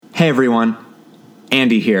Hey everyone,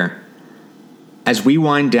 Andy here. As we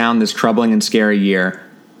wind down this troubling and scary year,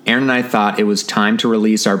 Aaron and I thought it was time to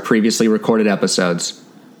release our previously recorded episodes.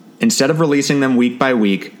 Instead of releasing them week by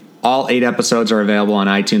week, all 8 episodes are available on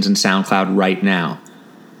iTunes and SoundCloud right now.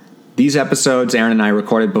 These episodes Aaron and I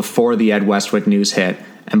recorded before the Ed Westwick news hit,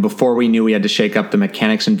 and before we knew we had to shake up the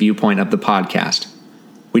mechanics and viewpoint of the podcast.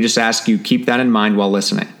 We just ask you keep that in mind while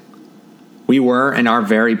listening. We were and are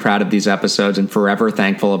very proud of these episodes and forever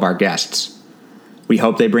thankful of our guests. We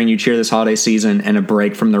hope they bring you cheer this holiday season and a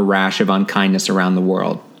break from the rash of unkindness around the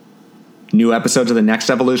world. New episodes of the next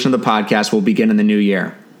evolution of the podcast will begin in the new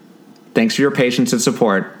year. Thanks for your patience and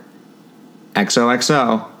support.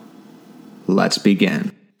 XOXO. Let's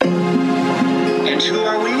begin. And who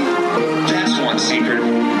are we? That's one secret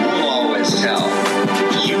we'll always tell.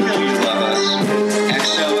 You know you love us.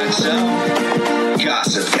 XOXO.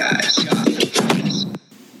 Gossip Guys.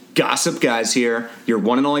 Gossip Guys here, your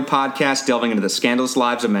one and only podcast delving into the scandalous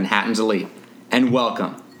lives of Manhattan's elite. And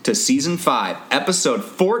welcome to Season 5, Episode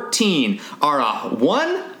 14, our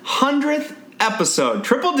 100th episode,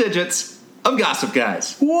 triple digits of Gossip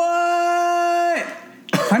Guys. What?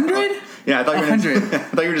 100? Yeah, I thought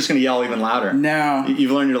you were just going to yell even louder. No.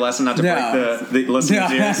 You've learned your lesson not to break the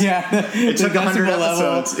listener's ears. Yeah. It took 100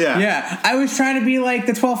 episodes. Yeah. I was trying to be like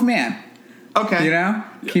the 12th man. Okay. You know?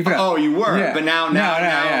 Keep it up. Oh, you were. Yeah. But now,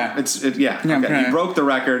 yeah. Okay. You broke the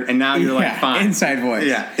record, and now you're like, fine. Inside voice.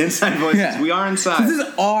 Yeah, inside voices. Yeah. We are inside. So this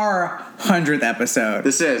is our 100th episode.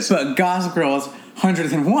 This is. But Gossip Girl's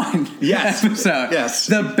 101 episode. Yes.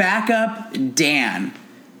 The backup Dan.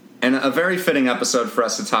 And a very fitting episode for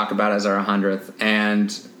us to talk about as our 100th.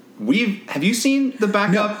 And have you seen the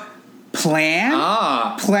backup? Plan?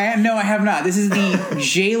 Ah. Plan? No, I have not. This is the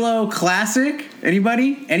J-Lo classic.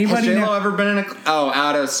 Anybody? Has J-Lo ever been in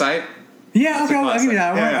Out of Sight? Yeah, okay, I'll give you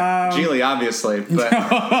that one. Yeah. Geely, obviously. But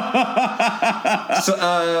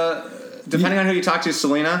so, depending on who you talk to,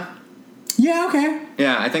 Selena? Yeah, okay.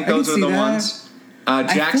 Yeah, I think those are the ones.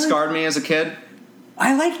 Jack scarred me as a kid.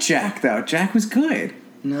 I like Jack, though. Jack was good.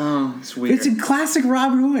 No, it's weird. It's a classic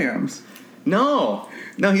Robin Williams. No,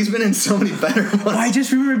 he's been in so many better ones. I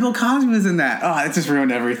just remember Bill Cosby was in that. Oh, that just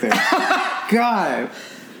ruined everything. God.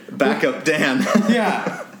 Backup Dan.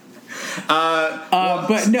 Yeah.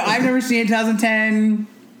 But no, I've never seen it. 2010.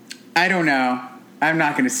 I don't know. I'm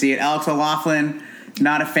not going to see it. Alex O'Loughlin,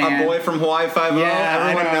 not a fan. A boy from Hawaii 5-0. Yeah,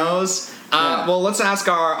 everyone knows. Yeah. Well, let's ask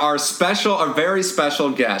our very special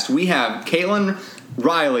guest. We have Caitlin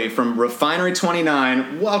Riley from Refinery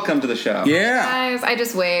 29. Welcome to the show. Yeah. Guys, I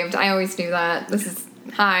just waved. I always do that. This is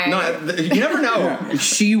hi. No, you never know.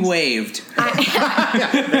 She waved. There you go.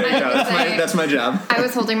 That's my job. I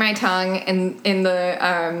was holding my tongue in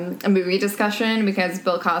the movie discussion because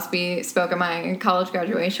Bill Cosby spoke at my college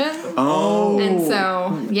graduation. Oh. And so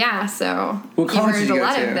What you college heard did you a go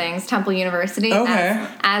lot to? of things. Temple University. Okay.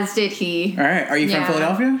 As did he. All right. Are you from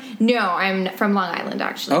Philadelphia? No, I'm from Long Island,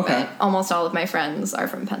 actually. Okay. But almost all of my friends are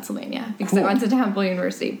from Pennsylvania because Cool. I went to Temple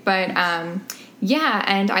University. But yeah,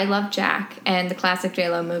 and I love Jack. And the classic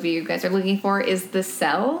J-Lo movie you guys are looking for is The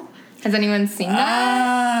Cell. Has anyone seen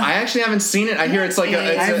that? I actually haven't seen it. I hear it's like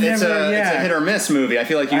it's a hit or miss movie. I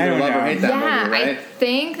feel like you would love or hate that movie, right? I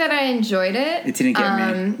think that I enjoyed it. It didn't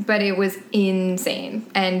get me. But it was insane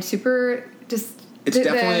and super just... It's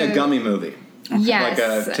definitely a gummy movie.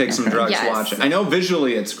 Yes. Like take some drugs to watch it. I know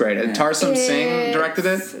visually it's great. Tarsem Singh directed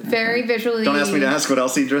it. Very visually... Don't ask me to ask what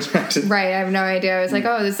else he directed. Right, I have no idea. I was like,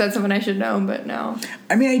 oh, this said someone I should know, but no.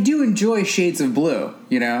 I mean, I do enjoy Shades of Blue,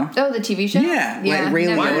 you know? Oh, the TV show? Yeah. Like Ray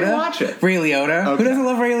Liotta. Why did you watch it? Ray Liotta. Okay. Who doesn't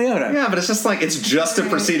love Ray Liotta? Yeah, but it's just like, it's just a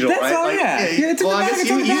procedural, That's right? all, Like, yeah. It's well, I guess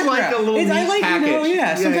you like a little neat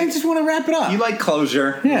package. Sometimes I just want to wrap it up. You like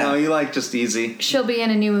closure. Yeah. You like just easy. She'll be in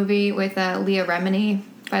a new movie with Leah Remini,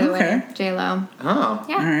 by the way. J-Lo. Oh.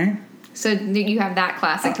 Yeah. All right. So you have that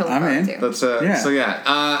classic to look forward to. That's So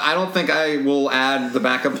I don't think I will add the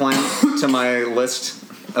backup plan to my list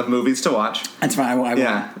of movies to watch. That's fine. I won't.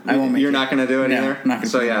 I won't make You're not going to do it No, either? I'm not gonna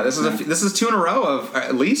so do it. this is 2 in a row of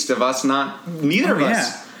at least of us neither of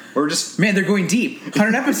us. We're just... Man, they're going deep.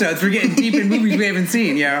 100 episodes. We're getting deep in movies we haven't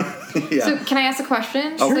seen, Yeah. So can I ask a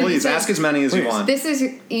question? Oh, please. Ask as many as you want. This is...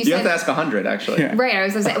 You have to ask 100, actually. Yeah. Right, I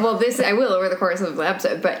was going to say, well, this I will over the course of the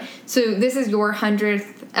episode, but so this is your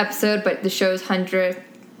 100th episode, but the show's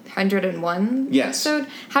 101 Yes. episode.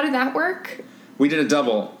 How did that work? We did a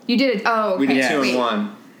double. You did it. Oh, okay. We did Yeah. 2 in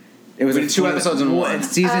 1. It was We did 2 episodes in one.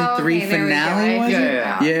 Season 3 there we go. finale, was it?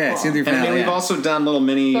 Yeah, Cool. season 3 And finale. then we've also done little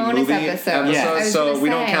mini Bonus movie episodes. Yeah. I was so gonna we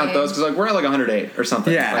don't say. count those because we're at like 108 or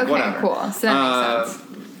something. Yeah. Like, Okay, whatever. cool. So that makes sense.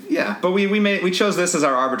 Yeah, but we chose this as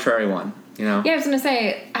our arbitrary one. you know? Yeah, I was going to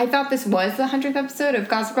say, I thought this was the 100th episode of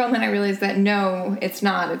Gossip Girl, and then I realized that no, it's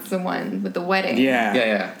not. It's the one with the wedding.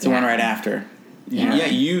 Yeah. It's the one right after. Yeah,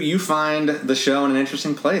 you find the show in an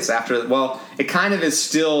interesting place after. Well, it kind of is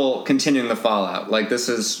still continuing the fallout. Like, this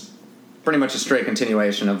is pretty much a straight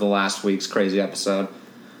continuation of the last week's crazy episode.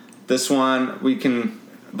 This one,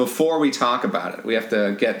 before we talk about it, we have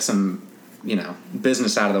to get some,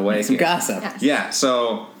 business out of the way. Some here. gossip. Yes. Yeah,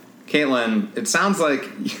 so, Caitlin, it sounds like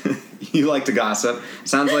you like to gossip.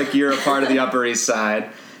 Sounds like you're a part of the Upper East Side.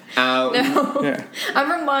 No, Yeah. I'm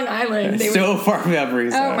from Long Island. So far from the Upper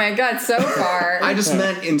East Side. Oh my god, so far. I just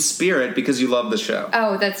meant in spirit because you love the show.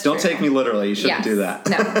 Oh, that's Don't true. take me literally. You shouldn't do that.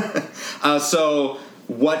 No. So,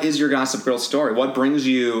 what is your Gossip Girl story? What brings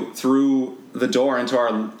you through the door into our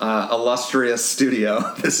illustrious studio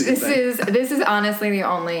this evening? This is honestly the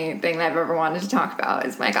only thing that I've ever wanted to talk about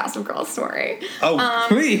is my Gossip Girl story. Oh,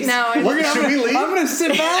 Please. No, Should we leave? I'm going to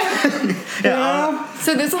sit back.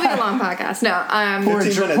 so this will be a long podcast. No,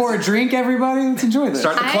 15 minutes. Pour a drink, everybody. Let's enjoy this.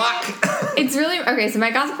 Start the clock. It's really okay. So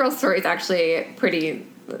my Gossip Girl story is actually pretty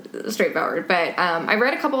straightforward, but I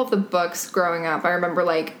read a couple of the books growing up. I remember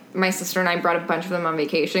my sister and I brought a bunch of them on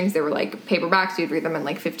vacation because they were paperbacks. You'd read them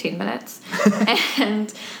in 15 minutes, and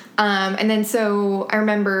then so I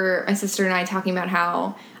remember my sister and I talking about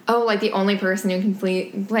how the only person who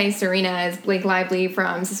can play Serena is Blake Lively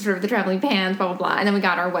from Sister of the Traveling Pants, blah blah blah, and then we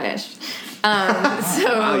got our wish. So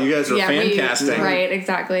Wow, you guys are fan casting. right?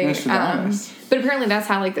 Exactly. But apparently that's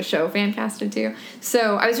how the show fan casted too.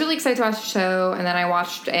 So I was really excited to watch the show, and then I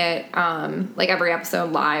watched it every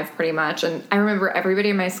episode live pretty much. And I remember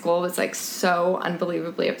everybody in my school was so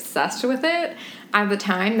unbelievably obsessed with it at the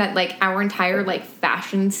time that our entire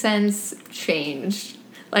fashion sense changed.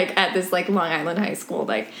 At this Long Island high school,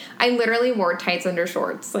 I literally wore tights under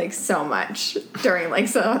shorts so much during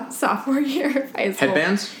sophomore year of high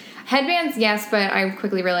school. Headbands, yes, but I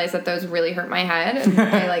quickly realized that those really hurt my head. And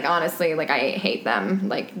I honestly, I hate them.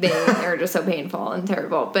 They're just so painful and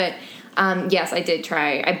terrible. But yes, I did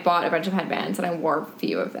try. I bought a bunch of headbands and I wore a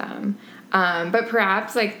few of them. But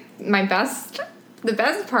perhaps the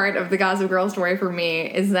best part of the Gossip Girl story for me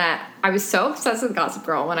is that I was so obsessed with Gossip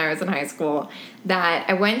Girl when I was in high school that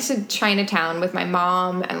I went to Chinatown with my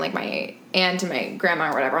mom and my aunt and my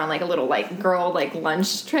grandma or whatever on a little girl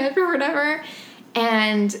lunch trip or whatever.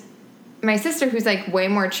 And my sister, who's way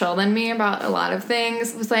more chill than me about a lot of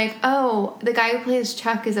things, was oh, the guy who plays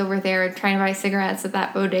Chuck is over there trying to buy cigarettes at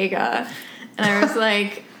that bodega. And I was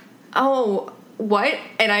oh, what?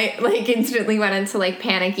 And I instantly went into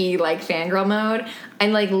panicky fangirl mode.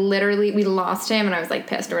 And literally we lost him and I was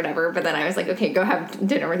pissed or whatever. But then I was okay, go have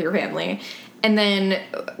dinner with your family. And then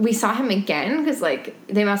we saw him again because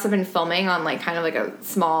they must have been filming on kind of a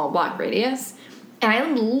small block radius. And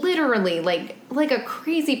I literally, like a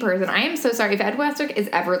crazy person. I am so sorry if Ed Westwick is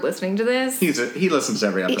ever listening to this. He listens to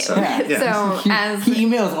every episode. Yeah. So he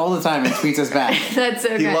emails all the time and tweets us back. That's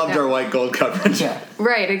okay. He loved our white gold coverage. Yeah.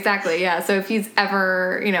 Right, exactly. Yeah. So if he's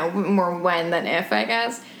ever, more when than if, I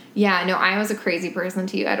guess. Yeah, no, I was a crazy person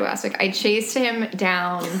to you, Ed Westwick. I chased him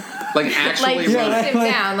down. Actually chased running. him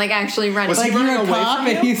down, actually running. Was he running you're a away cop from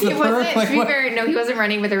and you? he's the He wasn't, perp? to be fair, no, he wasn't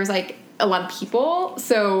running, but there was a lot of people,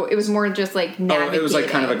 so it was more just navigating. Oh, it was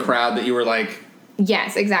kind of a crowd that you were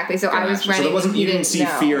Yes, exactly. So I was running. So there wasn't, you didn't didn't see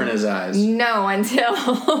know. fear in his eyes. No, until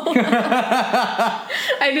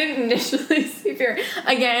I didn't initially see fear.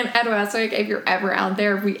 Again, Ed Westwick, if you're ever out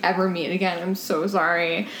there, if we ever meet again, I'm so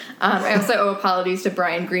sorry. I also owe apologies to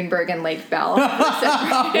Brian Greenberg and Lake Bell.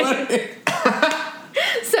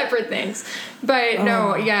 Separate things. But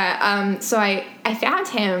no, yeah. So I found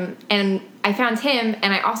him and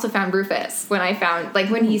I also found Rufus when I found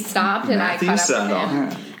when he stopped and Matthew I caught up with Settle.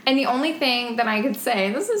 him. And the only thing that I could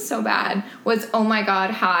say, this is so bad, was, oh my god,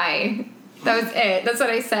 hi. That was it. That's what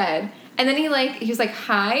I said. And then he was like,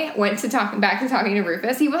 hi, went to back to talking to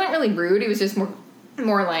Rufus. He wasn't really rude. He was just more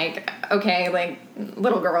okay,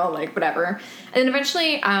 little girl, whatever. And then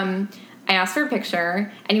eventually, I asked for a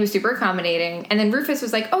picture, and he was super accommodating. And then Rufus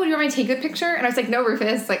was like, oh, do you want me to take a picture? And I was like, no,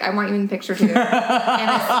 Rufus, I want you in the picture, too. and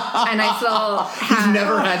I still have... He's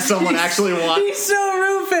never had someone actually want... He's so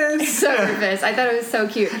Rufus. So Rufus. I thought it was so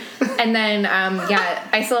cute. And then,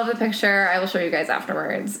 I still have the picture. I will show you guys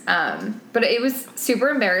afterwards. But it was super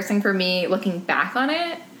embarrassing for me looking back on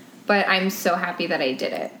it, but I'm so happy that I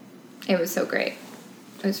did it. It was so great.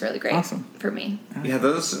 It was really great for me. Yeah,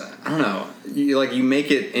 those, I don't know. You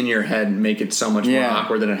make it in your head, make it so much more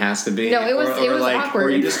awkward than it has to be. No, it was awkward. Or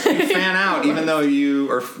you just fan out, even though you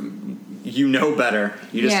know better.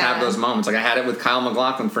 You just have those moments. I had it with Kyle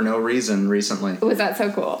MacLachlan for no reason recently. Was that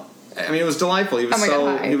so cool? I mean, it was delightful. He was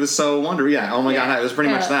God, hi. he was so wonderful. Yeah. Oh my God, hi. It was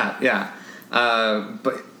pretty much that. Yeah.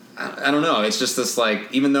 But I don't know. It's just this,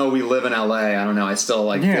 like, even though we live in LA, I don't know. I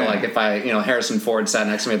still feel like if Harrison Ford sat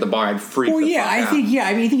next to me at the bar, I'd freak. Well, the fuck out. I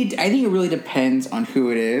think it really depends on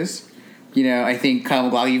who it is. I think Kyle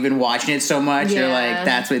MacLachlan, you've been watching it so much, you're like,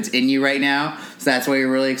 that's what's in you right now, so that's why you're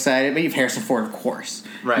really excited. But you have Harrison Ford, of course,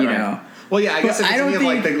 right? Well, yeah, I guess if it's any of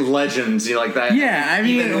like the legends, like that. Yeah, I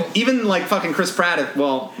mean, even like fucking Chris Pratt.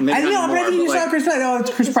 Well, maybe I know, but I think you saw Chris Pratt. Oh,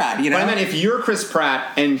 it's Chris Pratt. But I meant if you're Chris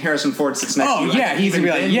Pratt and Harrison Ford sits next to you, he's gonna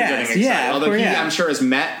be like, yes, although he, I'm sure, has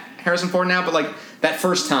met Harrison Ford now, but like that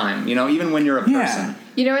first time, even when you're a person.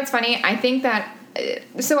 It's funny. I think that.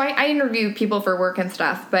 So I interview people for work and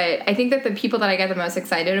stuff, but I think that the people that I get the most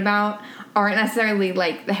excited about aren't necessarily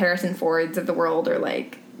like the Harrison Fords of the world or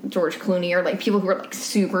like George Clooney or like people who are like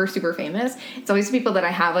super, super famous. It's always people that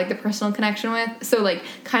I have like the personal connection with. So like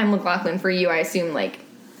Kyle MacLachlan for you, I assume I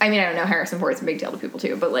don't know, Harrison Ford's a big deal to people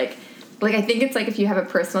too, but like I think it's like if you have a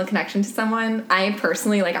personal connection to someone, I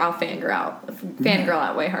personally I'll fangirl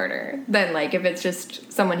out way harder than like if it's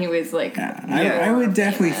just someone who is like. I would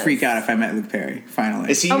definitely freak out if I met Luke Perry.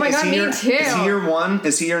 Finally, is he? Oh my god, me too. Is he your one?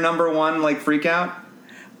 Is he your number one like freak out?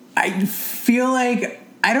 I feel like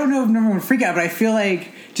I don't know if number one freak out, but I feel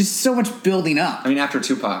like just so much building up. I mean, after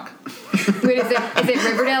Tupac. Wait, is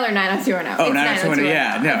it Riverdale or 90210? Oh, 90210.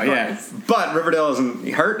 Yeah. But Riverdale isn't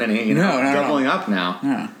hurt any. Doubling up now.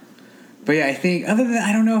 No. But yeah, I think other than that,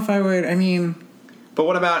 I don't know if I would. I mean, but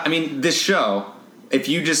what about? This show. If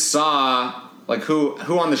you just saw like who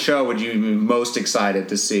on the show would you be most excited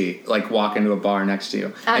to see like walk into a bar next to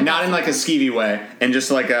you, and not in like a skeevy way, and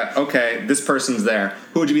just like this person's there.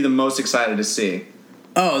 Who would you be the most excited to see?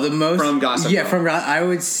 Oh, the most from Gossip Girl. Yeah, from I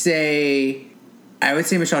would say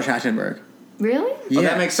Michelle Trachtenberg. Really? Yeah,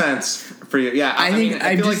 that makes sense for you. Yeah, I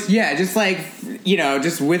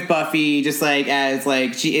just with Buffy, just like as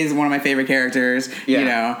like she is one of my favorite characters.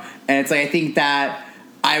 And it's like I think that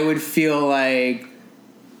I would feel like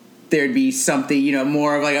there'd be something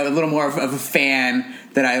more of like a little more of a fan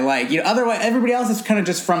that I like. Otherwise everybody else is kind of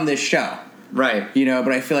just from this show. Right.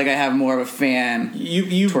 But I feel like I have more of a fan.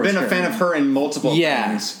 You've been a fan of her in multiple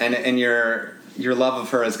things, and your love of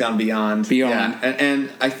her has gone beyond. Yeah. And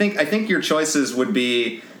I think your choices would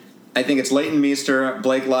be, I think it's Leighton Meester,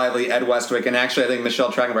 Blake Lively, Ed Westwick, and actually I think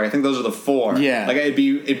Michelle Trachtenberg. I think those are the four. Yeah. Like it'd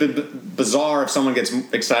be bizarre if someone gets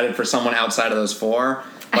excited for someone outside of those four.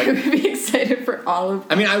 Like, I would be excited for all of them.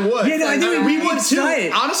 I mean, I would. Yeah, no, I think we would too.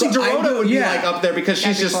 Honestly, Dorota would be like up there because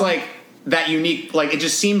she's just like that unique. Like it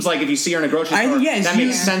just seems like if you see her in a grocery store, that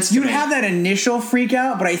makes sense to me. You'd have that initial freak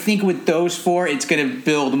out, but I think with those four, it's going to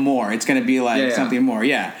build more. It's going to be like something more.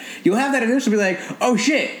 Yeah, you'll have that initial be like, oh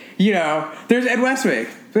shit, there's Ed Westwick.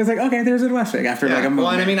 So it's like, okay, there's Ed Westwick after like a moment.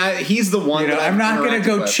 Well, and I mean, he's the one. I'm not going to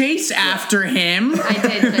go chase after him. I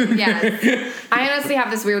did, yeah. I honestly have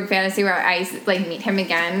this weird fantasy where I like meet him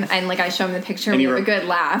again and like I show him the picture and we have a good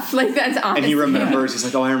laugh. Like that's honestly. And he remembers. He's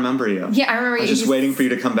like, oh, I remember you. Yeah, I remember. I was just waiting for you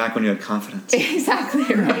to come back when you had confidence. Exactly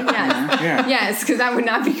right. Yes. Yes, because that would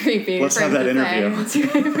not be creepy. Let's have that interview.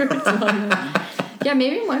 Yeah,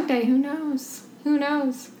 maybe one day. Who knows? Who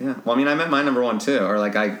knows? Yeah. Well, I mean, I met my number one too, or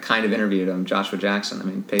like I kind of interviewed him, Joshua Jackson. I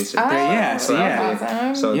mean, basically. Oh, yeah. So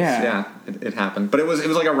awesome. So it happened, but it was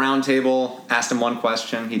like a round table. Asked him one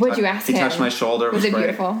question. What'd you ask him? He touched my shoulder. Was it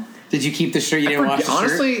beautiful? Did you keep the shirt? You didn't wash the shirt?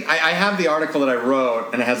 Honestly, I have the article that I wrote,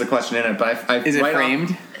 and it has a question in it. But is it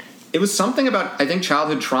framed? It was something about, I think,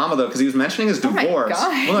 childhood trauma, though, because he was mentioning his divorce. Oh,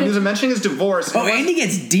 my God. Well, no, he was mentioning his divorce. Oh, Andy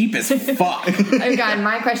gets deep as fuck. Oh, God,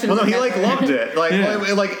 my question was... Well, no, he, loved it.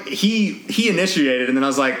 Like he initiated, and then I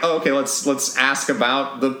was like, oh, okay, let's ask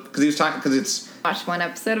about the... Because he was talking... Because it's... Watched one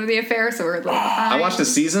episode of The Affair, so we're a little behind. I watched a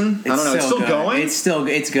season. I don't know. It's still going? It's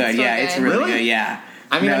good. It's really good, yeah.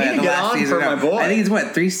 I mean, I need to get on for my boy. I think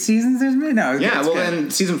it's, 3 seasons there's been? No, yeah, well,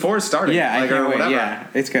 then season 4 is starting. Yeah, I can't wait. Whatever. Yeah,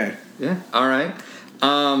 it's good. Yeah, all right.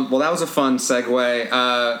 Well, that was a fun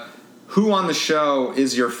segue. Who on the show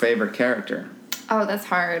is your favorite character? Oh, that's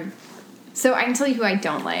hard. So I can tell you who I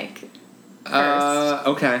don't like first.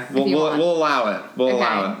 Okay. We'll allow it. We'll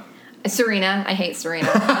allow it. Serena. I hate Serena.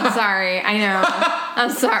 I'm sorry. I know. I'm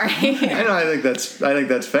sorry. I know. I think that's fair. I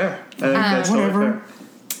think that's whatever. Fair.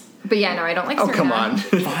 But yeah, no, I don't like Serena. Oh, come on.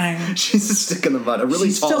 Fine. She's a stick in the mud. A really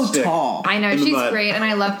she's tall still stick. Tall. I know, she's great, and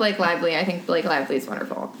I love Blake Lively. I think Blake Lively is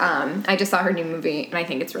wonderful. I just saw her new movie, and I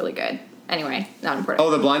think it's really good. Anyway, not important. Oh,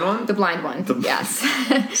 the blind one? The blind one, yes.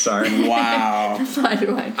 Sorry. Wow. The blind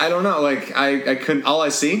one. I don't know, like, I couldn't... All I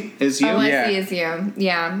see is you? All I see is you.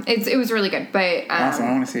 Yeah. It was really good, but... awesome,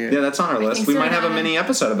 I want to see it. Yeah, that's on our list. We might have a mini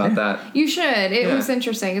episode about that. You should. It was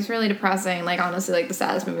interesting. It's really depressing. Like, honestly, like, the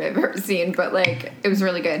saddest movie I've ever seen, but, like, it was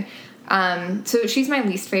really good. So she's my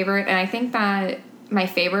least favorite, and I think that my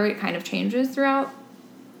favorite kind of changes throughout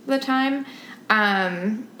the time.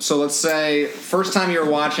 So let's say first time you were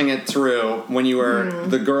watching it through, when you were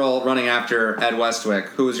the girl running after Ed Westwick,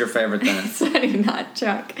 who was your favorite then? It's not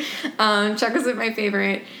Chuck. Chuck wasn't my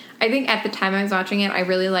favorite. I think at the time I was watching it, I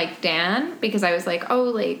really liked Dan because I was like, oh,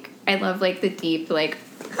 like, I love, like, the deep, like,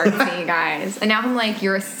 artsy guys. And now I'm like,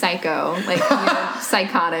 you're a psycho. Like, you're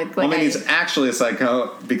psychotic. Like, I mean, he's actually a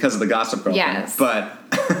psycho because of the Gossip Girl thing, but...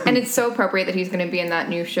 And it's so appropriate that he's going to be in that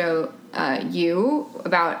new show, You,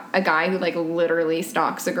 about a guy who, like, literally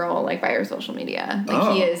stalks a girl, like, by her social media.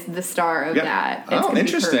 Like, he is the star of that. It's oh,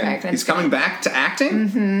 interesting. He's coming back to acting?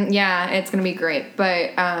 Mm-hmm. Yeah, it's going to be great.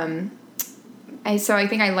 But, so I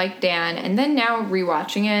think I like Dan. And then now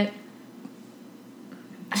rewatching it,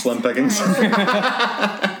 Slim pickings.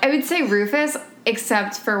 I would say Rufus,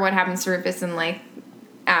 except for what happens to Rufus in, like,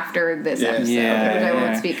 after this episode, which I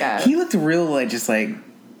won't speak of. He looked real, like, just, like,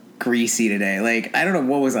 greasy today. Like, I don't know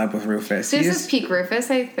what was up with Rufus. This is peak Rufus,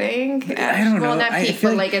 I think. I don't know. Well, not peak,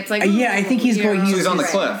 but, like, it's like... Yeah, I think he's going... He's on the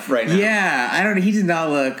cliff right now. Yeah, I don't know. He did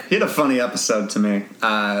not look... He had a funny episode to me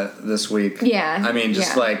this week. Yeah. I mean,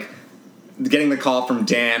 just, like, getting the call from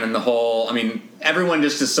Dan and the whole... I mean... Everyone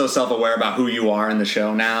just is so self-aware about who you are in the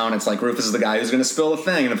show now, and it's like Rufus is the guy who's going to spill the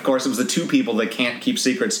thing, and of course it was the two people that can't keep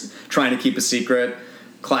secrets trying to keep a secret.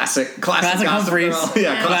 Classic Humphreys.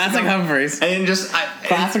 Yeah, classic Humphreys. And just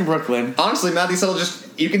classic Brooklyn. Honestly, Matthew Settle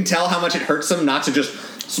you can tell how much it hurts him not to just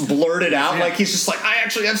blurt it out. Like, he's just like, I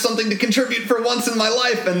actually have something to contribute for once in my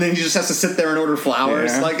life, and then he just has to sit there and order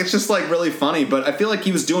flowers. Like, it's just, like, really funny. But I feel like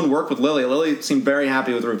he was doing work with Lily. Lily seemed very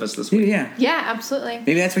happy with Rufus this week. Yeah, absolutely.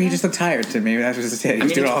 Maybe that's why he just looked tired to me. That's what it said. I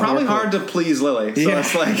mean, it's probably hard to please Lily. So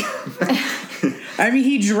it's like... I mean,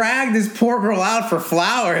 he dragged this poor girl out for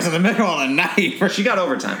flowers in the middle of the night. She got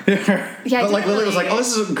overtime. Yeah, but, like, Lily was like, oh,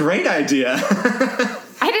 this is a great idea.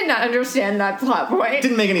 I did not understand that plot point. It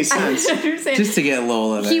didn't make any sense. I didn't understand. Just to get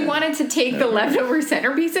Lola there. He wanted to take the leftover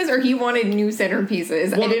centerpieces, or he wanted new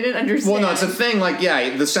centerpieces. I didn't understand. Well, no, it's a thing. Like,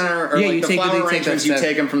 the center, or like the flower arrangements, you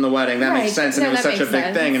take them from the wedding. That makes sense, and it was such a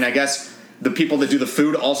big thing. And I guess the people that do the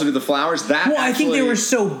food also do the flowers. I think they were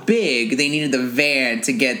so big, they needed the van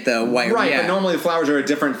to get the white. Right, but normally the flowers are a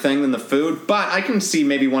different thing than the food. But I can see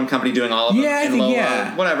maybe one company doing all of them. Yeah, I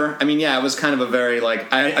think, whatever. I mean, it was kind of a very, like,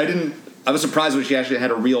 I was surprised when she actually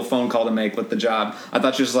had a real phone call to make with the job. I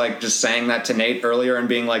thought she was, like, just saying that to Nate earlier and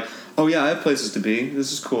being like, oh, yeah, I have places to be.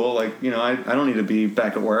 This is cool. Like, I don't need to be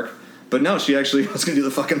back at work. But no, she actually was going to do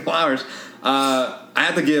the fucking flowers. I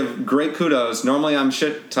had to give great kudos. Normally I'm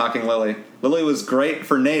shit-talking Lily. Lily was great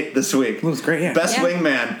for Nate this week. It was great, yeah. Best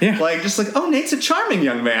wingman. Yeah. Like, just like, oh, Nate's a charming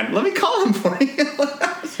young man. Let me call him for you.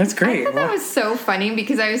 That's great. I thought that was so funny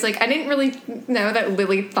because I was like, I didn't really know that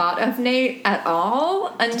Lily thought of Nate at all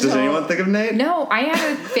until... Does anyone think of Nate? No, I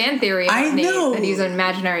had a fan theory about Nate, that he's an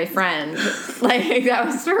imaginary friend. Like, that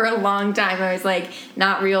was for a long time. I was like,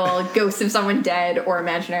 not real, ghost of someone dead or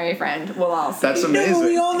imaginary friend. We'll all see. That's amazing. No,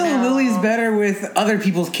 we all know Lily's better with other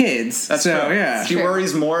people's kids. That's true. Yeah. She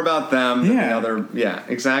worries more about them than the other... Yeah,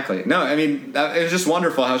 exactly. No, I mean, it was just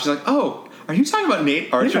wonderful how she's like, oh... Are you talking about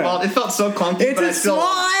Nate Archibald? Yeah. It felt so clunky. It's a small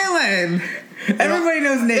island. Everybody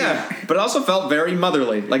knows Nate. Yeah, but it also felt very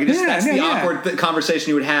motherly. Like, that's the awkward conversation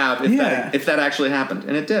you would have if that actually happened.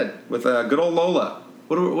 And it did, with good old Lola.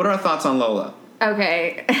 What are our thoughts on Lola?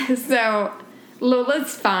 Okay, so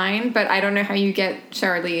Lola's fine, but I don't know how you get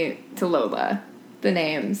Charlie to Lola. The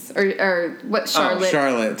names or what Charlotte?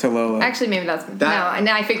 Charlotte to Lola. Actually, maybe that's no.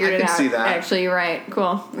 Now I figured it out. See that. Actually, you're right.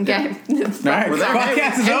 Cool. Okay. All right. The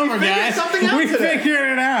podcast is over, guys. We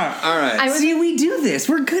figured it out. All right. See, we do this.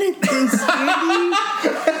 We're good at this,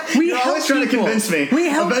 Andy. You're always trying to convince me. We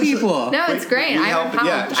help people. No, it's great.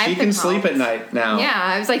 She can sleep at night now. Yeah,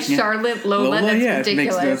 I was like Charlotte, Lola. That's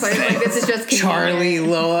ridiculous. Like, this is just Charlie,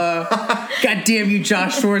 Lola. God damn you,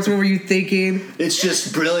 Josh Schwartz. What were you thinking? It's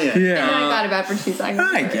just brilliant. Yeah. I thought about it for 2 seconds.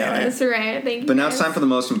 I get it. That's right. Thank you. But now it's time for the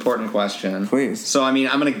most important question. Please. So, I mean,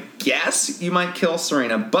 I'm going to guess you might kill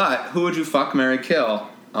Serena, but who would you fuck, marry, kill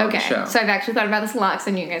on the show? So I've actually thought about this a lot, because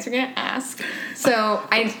I knew you guys were going to ask. So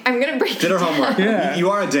I'm going to break Did her homework. Yeah. You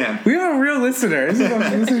are a Dan. We have a real listener.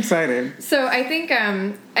 This is exciting. So I think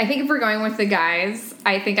if we're going with the guys,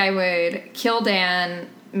 I think I would kill Dan,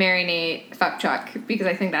 marry Nate, fuck Chuck, because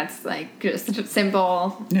I think that's, like, just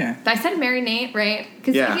simple. Yeah. I said marry Nate, right?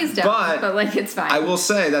 Because he's dumb, but like, it's fine. I will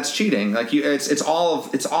say that's cheating. Like, it's all of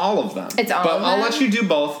them. It's all of them? But I'll let you do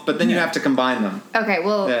both, but then you have to combine them. Okay,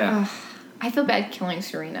 well, I feel bad killing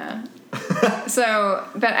Serena.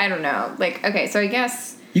 But I don't know. Like, okay, so I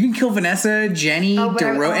guess... You can kill Vanessa, Jenny,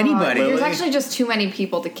 anybody. There's actually just too many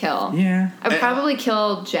people to kill. Yeah. I'd probably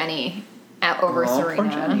kill Jenny. over poor Serena.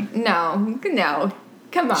 Jenny. No.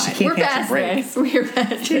 Come on. She can't We're catch a past break. this. We're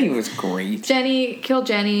past Jenny this. was great. Kill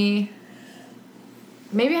Jenny.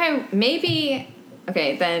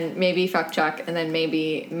 Okay, then maybe fuck Chuck, and then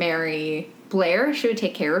maybe marry Blair. She would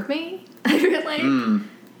take care of me. I feel like.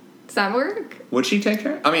 Does that work? Would she take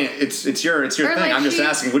care? I mean, it's your thing. like I'm just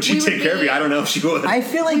asking. Would she we would take care of be- you? I don't know if she would. I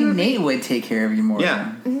feel like Nate would take care of you more.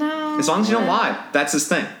 Yeah. No. As long as you don't lie, that's his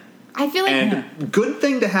thing. I feel like And good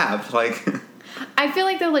thing to have. Like, I feel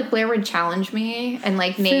like though, like Blair would challenge me, and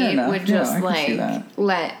like Fair Nate enough. would Yeah, just I can see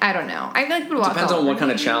that. I don't know. I feel like would walk depends all on what over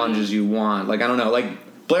kind of me. challenges you want. Like, I don't know. Like,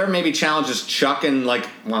 Blair maybe challenges Chuck and like,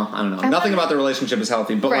 well, I don't know. I Nothing like- about the relationship is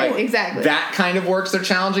healthy, but Right, like exactly. that kind of works. They're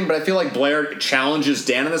challenging, but I feel like Blair challenges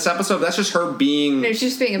Dan in this episode. That's just her being. No, she's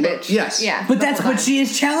just being a bitch. Yes. Yeah. But that's what she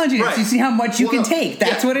is challenging. Right. You see how much you Well, can no, take.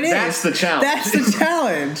 That's yeah, what it is. that's the challenge. That's the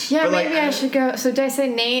challenge. Yeah, But, like, maybe I should go. So did I say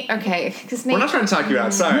Nate? Okay, because Nate. We're not trying to talk you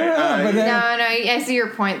out. Sorry. No, but No, I see your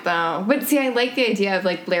point though. But see, I like the idea of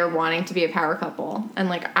like Blair wanting to be a power couple, and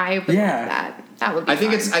like I would Yeah. like that. That would be. I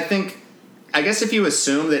I guess if you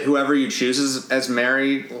assume that whoever you choose as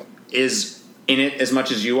Mary is in it as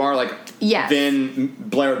much as you are, like, Yes. then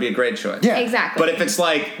Blair would be a great choice. Yeah. Exactly. But if it's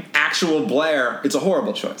like actual Blair, it's a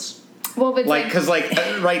horrible choice. well, but Like, because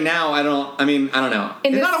right now, I don't know. In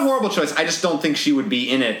It's this- not a horrible choice. I just don't think she would be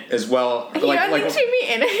in it as well. you don't think she'd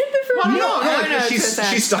be in it for well, me? no, I don't know, like, it's so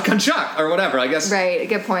sad. she's stuck on Chuck or whatever. I guess. Right,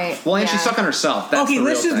 good point. Well, and Yeah. she's stuck on herself. That's Okay, the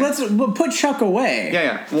let's real just thing. let's put Chuck away.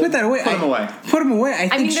 Yeah. We'll Put that away. Put him away. Put him away. I I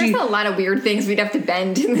think mean, she. there's a lot of weird things we'd have to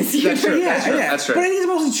bend in this universe. true. Yeah, That's yeah. That's true. But I think it's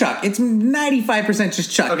mostly Chuck. It's 95%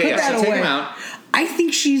 just Chuck. Okay, Put yeah, that so away. take him out. I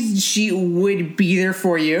think she would be there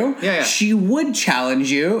for you. Yeah. She would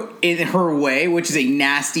challenge you in her way, which is a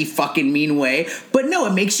nasty fucking mean way. But no,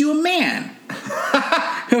 it makes you a man.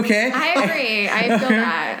 Okay. I agree. I feel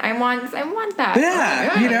that. I want that.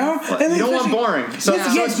 Yeah, you know. Well, And you don't want especially- boring. So, Yeah.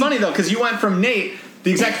 so Yes, it's funny though because you went from Nate,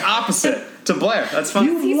 the exact opposite, to Blair. That's funny.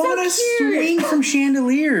 You He's so want to cute. swing from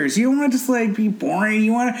chandeliers. You don't want to just like be boring.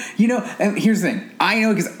 You want to, and here's the thing. I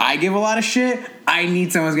know because I give a lot of shit. I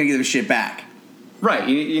need someone who's gonna give a shit back. Right.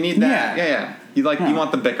 You need that. Yeah. Yeah. You Yeah.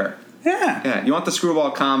 want the bicker. Yeah. Yeah. You want the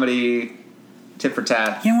screwball comedy, tit for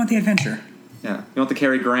tat. You want the adventure. Yeah. You want the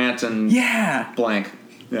Cary Grant and Yeah. blank.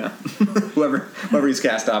 Yeah. whoever he's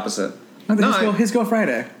cast opposite. No, his Go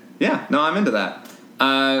Friday. Yeah. No, I'm into that.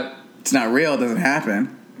 It's not real. It doesn't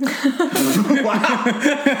happen. Wow.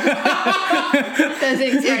 That's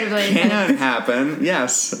incredibly. Can happen.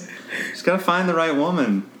 Yes. Just gotta find the right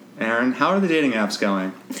woman. Aaron, how are the dating apps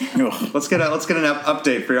going? Ugh. Let's get an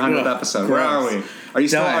update for your 100th Ugh, episode. Where are gross. we? Are you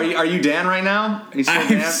still? Done. Are you Dan right now? Are you still I'm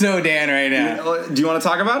Dan? so Dan right now. Do you want to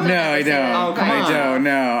talk about it? No, I don't. Oh, come I on. don't.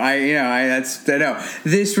 No, no.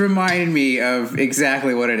 This reminded me of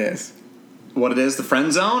exactly what it is. What it is? The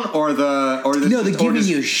friend zone or the No, they're or giving just-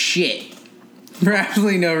 you shit for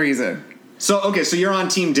absolutely no reason. So okay, so you're on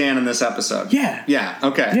Team Dan in this episode. Yeah. Yeah.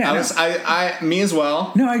 Okay. Yeah, Me as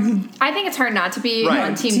well. No, I think it's hard not to be Right.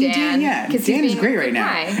 on Team Dan. yeah. 'cause he's Dan is being a great good right now,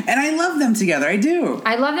 guy. and I love them together. I do.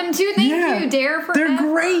 I love them too. Thank Yeah. you, Dare for They're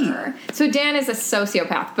great. So Dan is a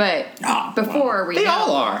sociopath, but Oh, before we They know,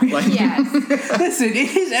 all are. Like, Yes. Listen,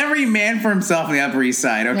 it is every man for himself on the Upper East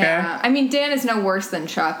Side. Okay. Yeah. I mean, Dan is no worse than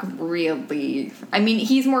Chuck, really. I mean,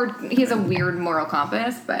 he has a weird moral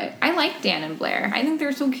compass, but I like Dan and Blair. I think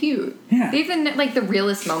they're so cute. Yeah. They've been like the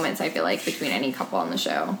realest moments, I feel like, between any couple on the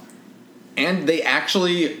show. and they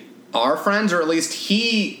actually are friends, or at least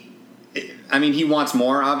he. I mean, he wants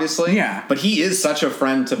more, obviously. Yeah. But he is such a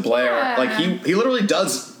friend to Blair. Yeah. Like he literally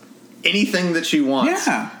does anything that she wants.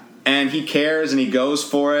 Yeah. And he cares and he goes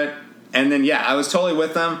for it. And then I was totally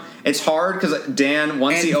with them. It's hard because Dan,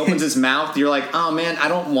 once he And- opens his mouth, you're like, oh man, I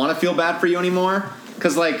don't want to feel bad for you anymore.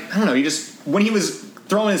 Because I don't know, when he was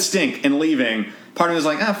throwing his stink and leaving, part of me was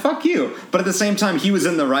like, fuck you. But at the same time, he was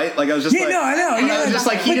in the right. Like I was just Yeah, like, no, I know. I Yeah, was just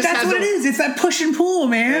like, he but just that's has what it is. It's that push and pull,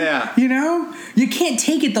 man. Yeah. You know, you can't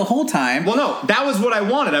take it the whole time. Well, no, that was what I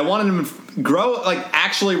wanted. I wanted him to grow, like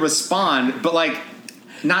actually respond, but like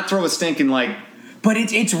not throw a stink and like. But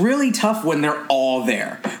it's really tough when they're all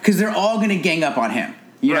there because they're all going to gang up on him.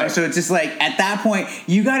 You know, Right. so it's just like at that point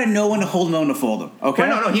you got to know when to hold them, when to fold them. Okay.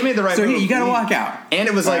 But no, he made the right So move. you got to He- walk out. And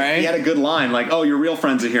it was like, All right? he had a good line, like, oh, your real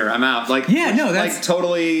friends are here, I'm out. Like, Yeah, no, that's like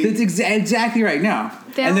totally. That's exactly right. No,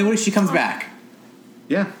 and then what if she comes back?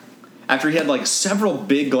 Yeah. After he had like several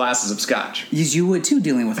big glasses of scotch. Yes, you would too,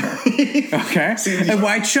 dealing with her. Okay. And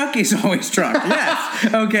why Chuck is always drunk.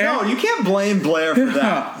 Yes. Okay. No, you can't blame Blair for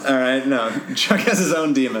that. All right, no. Chuck has his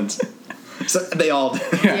own demons. So they all do.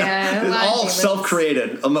 Yeah, a It's lot of all demons.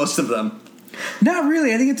 self-created, most of them. Not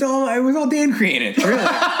really. I think it was all Dan created. Really.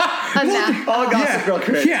 All Gossip Girl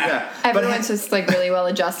creates. Yeah. Everyone's just like really well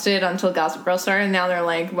adjusted until Gossip Girl started, and now they're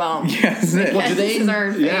like, well, Yes. I Well, guess this is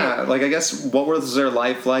our fate. like I guess what was their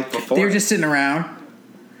life like before? They were just sitting around.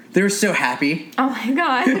 They were so happy. Oh my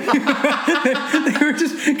god. They were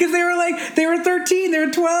just because they were 13, they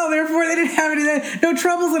were 12, they were 4. They didn't have any no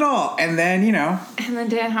troubles at all. And then And then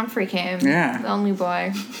Dan Humphrey came. Yeah. The only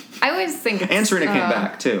boy. I always think it's... and Serena came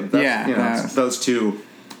back too. That's, those two.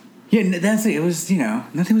 Yeah, that's it. It was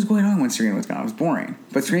nothing was going on when Serena was gone. It was boring.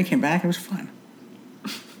 But Serena came back. It was fun.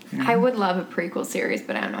 I would love a prequel series,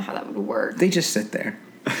 but I don't know how that would work. They just sit there.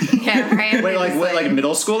 Yeah, right? Wait, like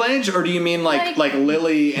middle school age, or do you mean like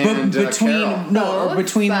Lily and Carol? Both,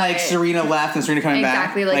 between but- like Serena left and Serena coming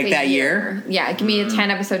Exactly, back, like that year. Yeah, give me a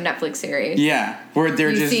 10-episode Netflix series. Yeah, where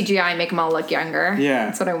they're Use just CGI, make them all look younger. Yeah.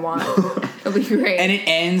 That's what I want. It'll be great. and it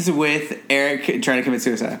ends with Eric trying to commit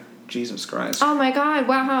suicide. Jesus Christ! Oh my god,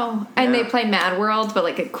 wow. And Yeah. they play Mad World, but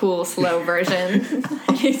like a cool, slow version.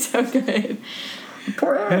 It's so good.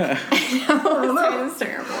 Poor Eric. It's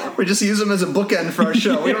terrible. We just use him as a bookend for our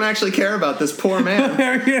show. We don't actually care about this poor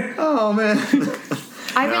man. Oh man.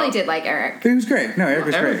 I really did like Eric. He was great. No, Eric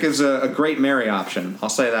was Eric great. is a great Mary option. I'll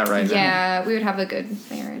say that right now. Yeah, we would have a good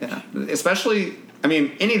marriage. Yeah. Especially, I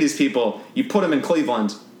mean, any of these people, you put them in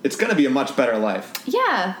Cleveland, it's going to be a much better life.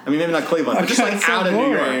 Yeah. I mean, maybe not Cleveland, but just Okay, like so out of New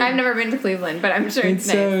boring. York. I've never been to Cleveland, but I'm sure it's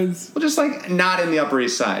nice. Well, just like not in the Upper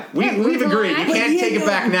East Side. Yeah, We've Long agreed. You Island. can't take it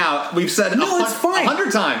back now. We've said No, it's fine.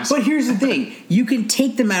 100 times. But here's the thing: you can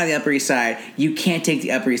take them out of the Upper East Side. You can't take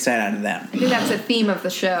the Upper East Side out of them. I think that's the theme of the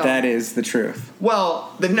show. That is the truth.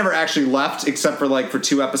 Well, they've never actually left except for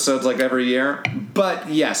 2 episodes like every year. But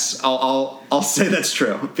yes, I'll say that's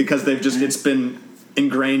true because they've just it's been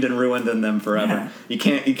ingrained and ruined in them forever.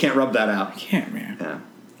 Yeah. You can't rub that out. Can't, man. Yeah.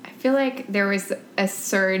 I feel like there was a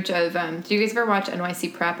surge of. Did you guys ever watch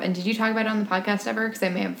NYC Prep? And did you talk about it on the podcast ever? Because I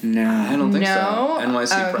may have. No. I don't think No. so.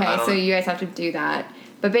 NYC Okay, I don't so know. you guys have to do that.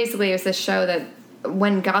 But basically, it was this show that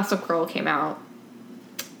when Gossip Girl came out,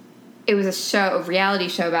 it was a reality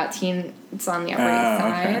show about teens on the Upper East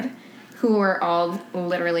Side okay. who were all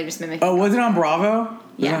literally just mimicking. Oh, was it on Bravo?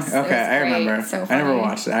 Yes. Okay, it was I great. remember. So I funny. never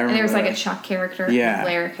watched it. I remember. And there was like that. a Chuck character, Yeah. a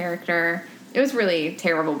Blair character. It was really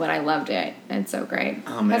terrible, but I loved it. It's so great.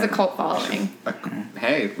 Oh, It has a man. cult following.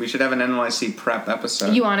 Hey, we should have an NYC prep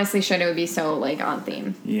episode. You honestly should. It would be so like on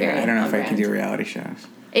theme. Yeah, Very I don't know if I on can brand. do reality shows.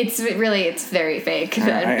 It's very fake.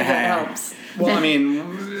 That helps. Well, I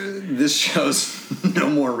mean, this show's no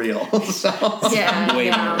more real. So. Yeah. Way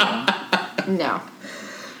No.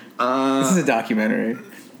 This is a documentary.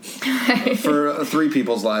 For 3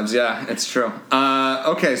 people's lives, yeah, it's true.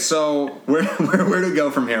 Okay, so where do we go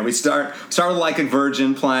from here? We start with Like a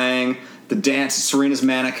Virgin playing the dance. Serena's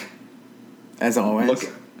manic. As always.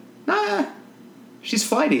 She's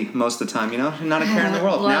flighty most of the time. Not a care in the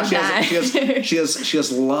world. Now Love she that.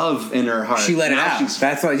 has love in her heart. She let it Now out. she's-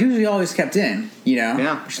 That's what usually always kept in.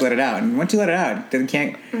 Yeah. She let it out, and once you let it out, it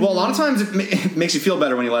can't. Well, a lot of times it makes you feel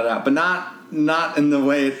better when you let it out, but not in the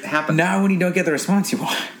way it happened. Not when you don't get the response you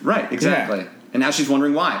want. Right, exactly. Yeah. And now she's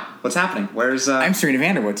wondering why. What's happening? Where's I'm Serena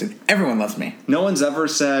Vanderwoodson, and everyone loves me. no one's ever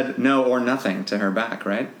said no or nothing to her back,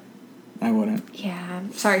 right? I wouldn't. Yeah.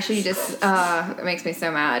 Sorry, she just it makes me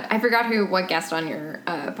so mad. I forgot what guest on your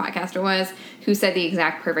podcast it was who said the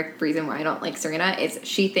exact perfect reason why I don't like Serena. It's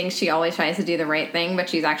she thinks she always tries to do the right thing, but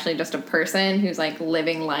she's actually just a person who's like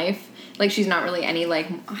living life. Like she's not really any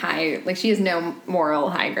high, she has no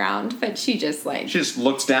moral high ground, but she just She just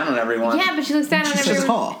looks down on everyone. yeah, but she looks down on She's so everyone.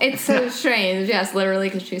 tall. It's so strange. Yes, literally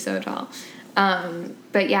because she's so tall.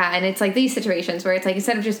 But yeah, and it's like these situations where it's like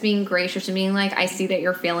instead of just being gracious and being like, I see that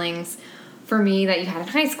your feelings for me that you had in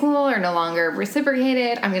high school are no longer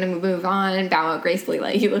reciprocated. I'm gonna move on and bow out gracefully,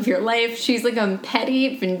 let you live your life. She's like a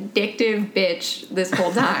petty, vindictive bitch this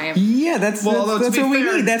whole time. Yeah, that's Well, that's to what be we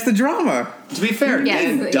fair- need. That's the drama. To be fair, Yes,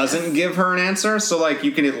 Dan yes. doesn't give her an answer, so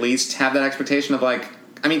you can at least have that expectation of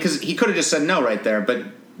because he could have just said no right there, but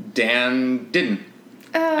Dan didn't.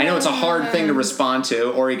 I know it's a hard thing to respond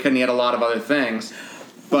to, or he couldn't. He had a lot of other things,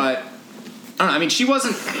 but I don't know. I mean, she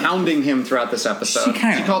wasn't hounding him throughout this episode.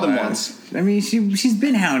 She called him was. once. I mean, she's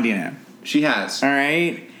been hounding him. She has. All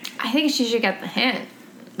right. I think she should get the hint.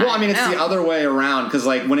 Well, I mean, it's don't the know. other way around because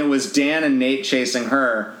when it was Dan and Nate chasing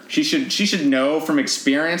her, she should know from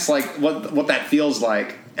experience what that feels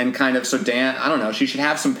like, and kind of so Dan, I don't know, she should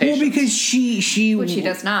have some patience. Well, because she Which she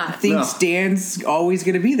does not. thinks No. Dan's always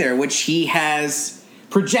going to be there, which he has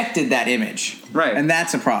projected that image, Right. and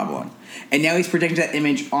that's a problem. And now he's projecting that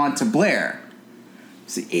image onto Blair.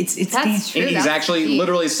 So it's That's true. And he's actually deep.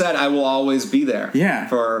 literally said, "I will always be there." Yeah.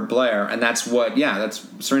 For Blair, and that's what. Yeah, that's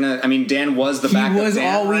Serena. I mean, Dan was the he backup. was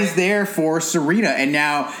Dan, always right? there for Serena, and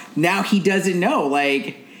now he doesn't know.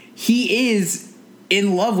 Like, he is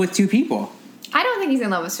in love with two people. I don't think he's in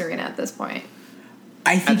love with Serena at this point.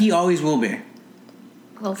 I think he always will be.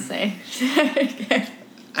 We'll see.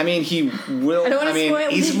 I mean, he will. I don't wanna spoil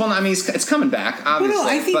he's it. well. I mean, it's coming back. But Obviously, no,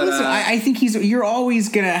 I think. but, Listen, I think you're always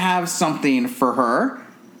gonna have something for her,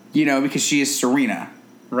 because she is Serena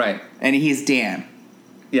right. and he is Dan.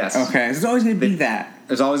 Yes. Okay, so there's always gonna be that.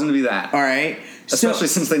 There's always going to be that. All right, Especially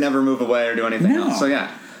since they never move away or do anything No. else. So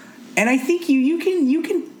yeah. And I think you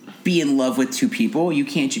can be in love with two people. You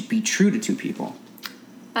can't be true to two people.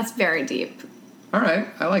 That's very deep. All right.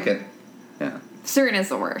 I like it. Yeah. Serena's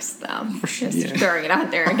the worst, though. Just yeah. throwing it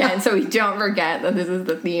out there again, so we don't forget that this is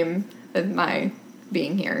the theme of my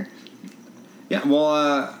being here. Yeah.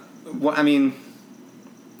 Well. I mean,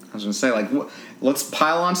 I was going to say let's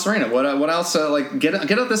pile on Serena. What else? Get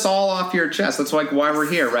this all off your chest. That's like why we're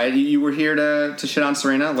here, right? You were here to shit on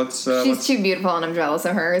Serena. She's too beautiful, and I'm jealous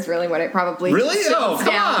of her. Is really what it probably Really? distills Oh, come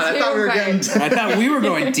down on! I to, thought we were but- getting. I thought we were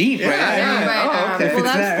going deep, right? Yeah. Oh, okay. Well,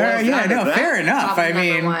 that's Yeah, no, that. fair enough. Problem I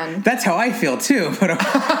mean, number one. that's how I feel too. But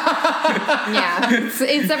yeah,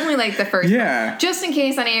 it's definitely like the first. Yeah. Just in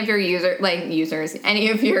case any of your users, any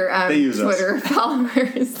of your They use us. Twitter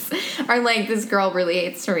followers are like, this girl really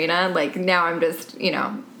hates Serena. Like, now I'm just,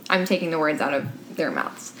 I'm taking the words out of their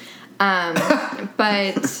mouths.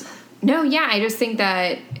 But no, yeah, I just think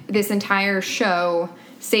that this entire show,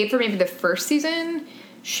 save for maybe the first season,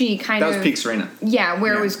 she kind That of was peak Serena. Yeah,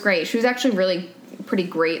 where Yeah. it was great. She was actually really pretty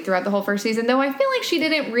great throughout the whole first season, though I feel like she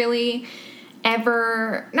didn't really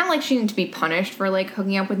ever, not like she needed to be punished for like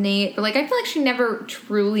hooking up with Nate, but like I feel like she never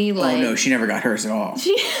truly like oh no, she never got hers at all.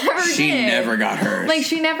 she never got hers. Like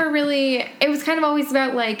she never really, it was kind of always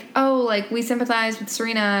about like, oh, like we sympathize with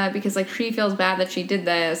Serena because like she feels bad that she did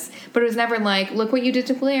this, but it was never like, look what you did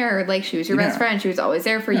to Blair, like she was your best Yeah. friend, she was always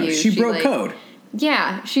there for No, you. she broke like, code.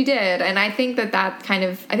 Yeah, she did. And I think that kind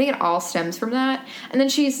of, I think it all stems from that. And then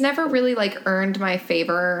she's never really like earned my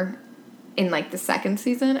favor in like the second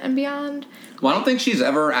season and beyond. Well, I don't think she's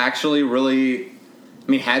ever actually really.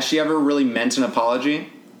 I mean, has she ever really meant an apology?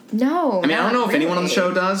 No. I mean, I don't know if anyone on the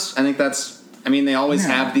show does. I think that's. I mean, they always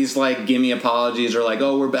Yeah. have these like gimme apologies or like,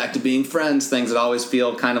 oh, we're back to being friends things that always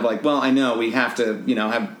feel kind of like, well, I know we have to,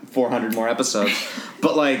 have 400 more episodes,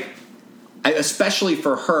 but like. Especially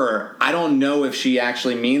for her, I don't know if she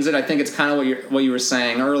actually means it. I think it's kind of what you were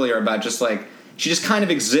saying earlier about just like she just kind of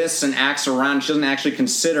exists and acts around. She doesn't actually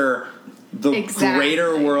consider the Exactly.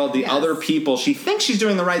 greater world, the Yes. other people. She thinks she's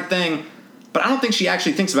doing the right thing, but I don't think she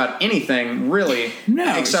actually thinks about anything really.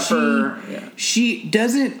 No, except for yeah. She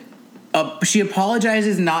doesn't. She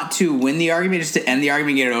apologizes not to win the argument, just to end the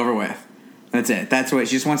argument, and get it over with. That's it. That's what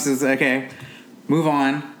she just wants to say. Okay, move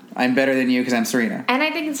on. I'm better than you because I'm Serena. And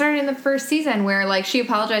I think it started in the first season where like she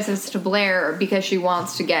apologizes to Blair because she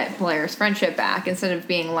wants to get Blair's friendship back instead of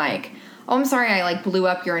being like, oh, I'm sorry I like blew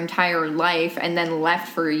up your entire life and then left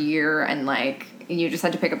for a year and like you just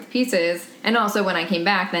had to pick up the pieces. And also when I came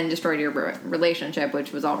back then destroyed your relationship,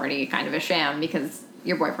 which was already kind of a sham because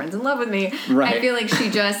your boyfriend's in love with me. Right. I feel like she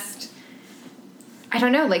just, I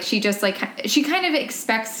don't know, like she just like, she kind of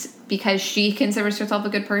expects because she considers herself a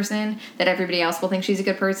good person that everybody else will think she's a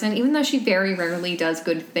good person, even though she very rarely does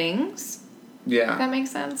good things. Yeah. If that makes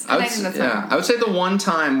sense. I would, think that's yeah. I would say the one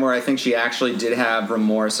time where I think she actually did have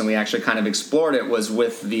remorse and we actually kind of explored it was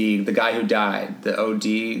with the guy who died, the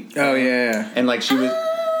OD. Oh yeah. And like she was,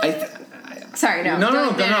 Sorry, no. No.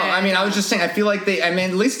 Don't- I mean, I was just saying. I feel like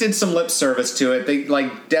at least did some lip service to it. They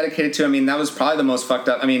like dedicated to. I mean, that was probably the most fucked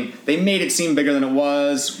up. I mean, they made it seem bigger than it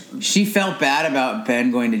was. She felt bad about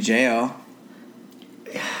Ben going to jail.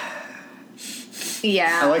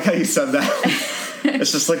 Yeah. I like how you said that.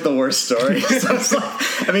 It's just like the worst story. So it's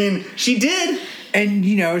like, I mean, she did. And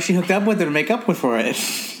she hooked up with her to make up for it.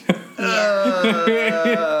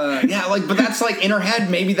 Yeah, like, but that's like in her head.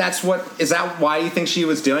 Maybe that's what is that why you think she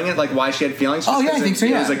was doing it? Like, why she had feelings? Just Oh, yeah, 'cause I think so,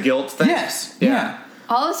 It yeah. was a guilt thing. Yes. Yeah.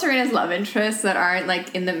 All of Serena's love interests that aren't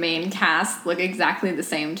like in the main cast look exactly the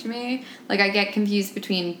same to me. Like I get confused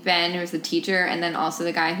between Ben, who's the teacher, and then also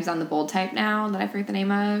the guy who's on the Bold Type now that I forget the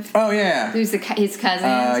name of. Oh yeah. Who's his cousin?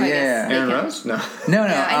 I guess yeah. they Aaron can- Rose? No. No.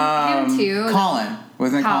 Yeah, him too. Colin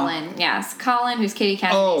wasn't it Colin, yes, Colin, who's Katie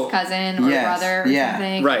Cassidy's cousin or Yes, brother or yeah.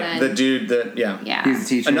 something. Right, and the then- dude that Yeah, He was a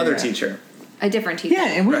teacher. another yeah. teacher. a different teacher. Yeah,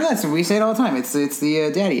 and Right. listen, we say it all the time. It's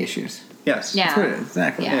the daddy issues. Yes. Yeah. That's what it is.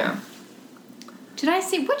 Exactly. Yeah. Yeah. Did I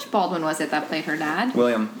see which Baldwin was it that played her dad?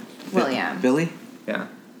 William. William. Billy. Yeah.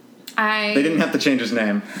 They didn't have to change his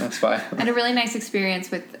name. That's fine. I had a really nice experience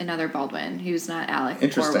with another Baldwin who's not Alec or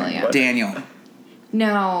Interesting. William. What? Daniel.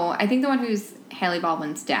 No, I think the one who's Haley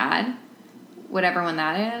Baldwin's dad, whatever one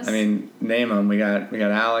that is. I mean, name them. We got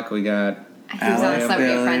Alec. We got he was on Alec,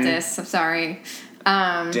 Celebrity Billy. Apprentice. I'm sorry.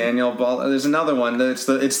 Daniel Baldwin. There's another one. It's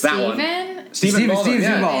that one. Steven Baldwin.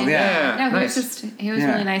 Stephen Baldwin, yeah. No, nice. he was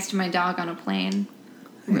Yeah. really nice to my dog on a plane.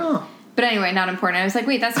 Oh. But anyway, not important. I was like,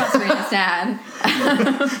 wait, that's not Serena's dad.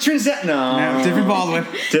 Trinidad? No. Different Baldwin.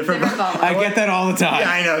 Different Baldwin. I get that all the time. Yeah,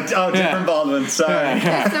 I know. Oh, different Yeah. Baldwin. Sorry.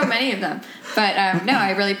 There's so many of them. But no,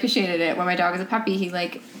 I really appreciated it. When my dog was a puppy, he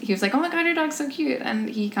was like, oh my god, your dog's so cute. And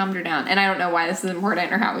he calmed her down. And I don't know why this is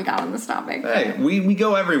important or how we got on this topic. Hey, we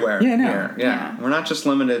go everywhere. Yeah, no. here. Yeah. Yeah. We're not just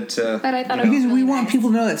limited to. But I thought it was Because really we want nice. people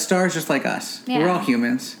to know that stars just like us. Yeah. We're all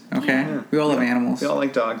humans, okay? Yeah. We all love animals. We all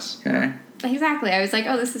like dogs. Okay. Exactly. I was like,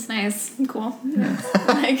 oh, this is nice. Cool.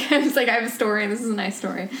 Like, I was like, I have a story. This is a nice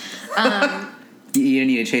story. You didn't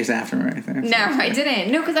need to chase after him or anything. No, I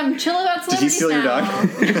didn't. No, because I'm chill about Did he celebrities steal your now.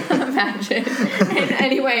 dog? Imagine. And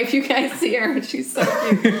anyway, if you guys see her, she's so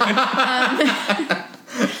cute.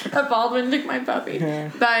 A Baldwin took my puppy.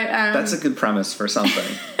 But That's a good premise for something.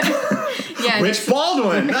 yeah, Which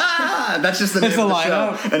Baldwin? That's just the name That's of the the show.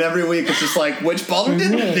 lineup. And every week it's just like, which Baldwin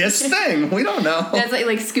did this thing? We don't know. that's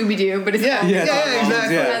like Scooby Doo, but it's Yeah, Baldwin. yeah,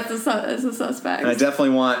 exactly. Yeah. That's the suspect. And I definitely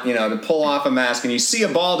want, to pull off a mask and you see a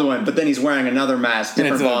Baldwin, but then he's wearing another mask, And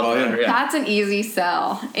different it's a Baldwin. Baldwin. Yeah. That's an easy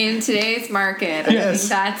sell in today's market. I Yes. think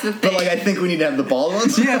that's the thing. But I think we need to have the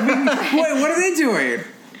Baldwins. Yeah, what are they doing?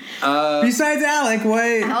 Besides Alec, what?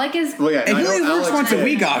 Alec is. Well, yeah, And he I know only works Alex once a did.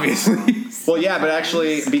 week, obviously. Well, yeah, but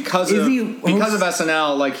actually, because Is of he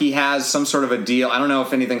SNL, he has some sort of a deal. I don't know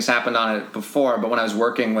if anything's happened on it before, but when I was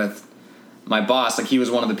working with my boss, he was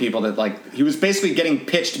one of the people that he was basically getting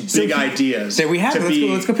pitched big ideas. Say we have to it.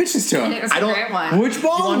 Let's go pitch this to It him. was I a don't- great one. Which He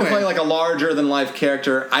wanted Baldwin? to play a larger than life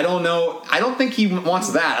character. I don't know. I don't think he wants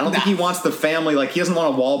that. I don't think he wants the family. He doesn't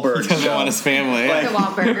want a Wahlberg. He doesn't show. want his family. Like- The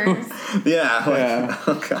Wahlburgers. Yeah. Yeah.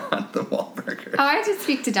 Oh god, the Wahlburger. Oh, I had to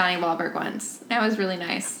speak to Donnie Wahlberg once. That was really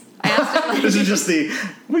nice. I asked him, This is just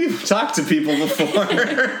we've talked to people before.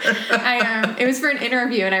 it was for an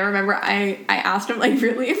interview, and I remember I asked him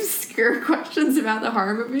really obscure questions about the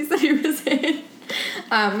horror movies that he was in,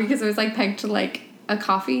 because it was pegged to a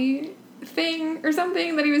coffee thing or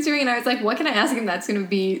something that he was doing, and I was like, what can I ask him that's going to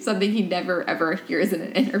be something he never ever hears in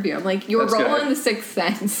an interview? I'm like, your That's role good. in The Sixth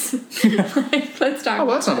Sense. Let's talk. Oh, well,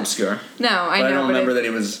 about that's not it. obscure. No, I But know. I don't remember it's- that he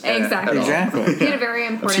was in it exactly. at all. Exactly. He had a very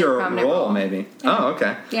important, Obscure prominent role, maybe. Oh,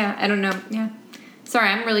 okay. Yeah, I don't know. Yeah. Sorry,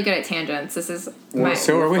 I'm really good at tangents. This is my.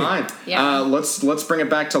 So are we. Fine. Yeah. Let's bring it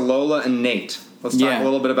back to Lola and Nate. Let's talk Yeah. a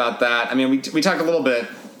little bit about that. I mean, we talked a little bit.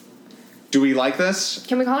 Do we like this?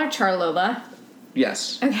 Can we call her Charlola?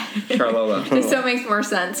 Yes. Okay. Charlola. This so makes more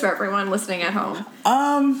sense for everyone listening at home.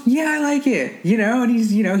 Yeah, I like it. And he's,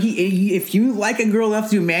 he if you like a girl enough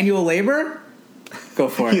to do manual labor, go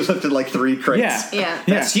for He it. lifted 3 crates. Yeah.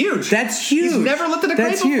 That's huge. That's huge. He's never lifted a crate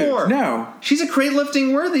That's huge. before. No. She's a crate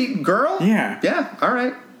lifting worthy girl. Yeah. Yeah. All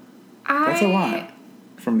right. That's a lot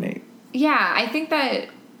from Nate. Yeah, I think that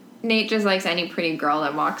Nate just likes any pretty girl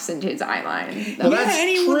that walks into his eye line. Well, that's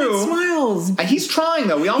anyone true. that smiles. He's trying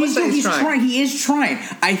though. We always say he's trying. He is trying.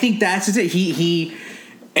 I think that's just it. He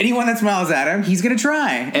anyone that smiles at him, he's gonna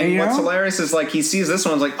try. And what's hilarious is he sees this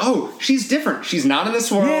one, he's like, oh, she's different. She's not in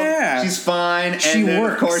this world. Yeah. She's fine. She and then,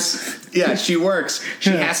 works. Of course, yeah, she works. She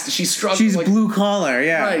has to. She struggles. She's blue collar.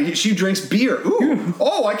 Yeah. Right. She drinks beer. Ooh.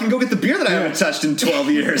 Oh, I can go get the beer that I haven't touched in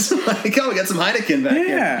 12 years. Oh, we got some Heineken back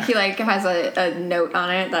here. Yeah. He has a note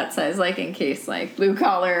on it that says in case blue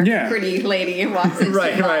collar Yeah. pretty lady walks into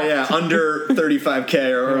Right, the right, mall. yeah, under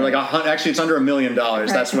 35K or actually it's under $1 million.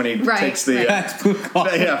 That's when he Right, takes the right. That's blue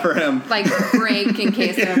collar. yeah for him. Break in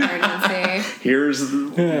case of emergency. Here's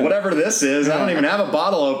whatever this is. I don't even have a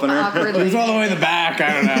bottle opener. Awkwardly. It's all the way in the back.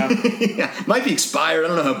 I don't know. Yeah, might be expired. I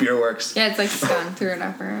don't know how beer works. Yeah, it's stung through it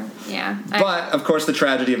upper. Yeah. But of course, the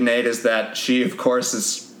tragedy of Nate is that she, of course,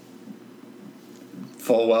 is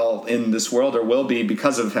full well in this world or will be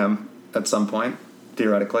because of him at some point.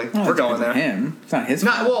 Theoretically, we're going there. Him. It's not his.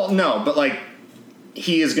 Not well, no, but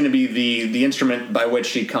he is going to be the instrument by which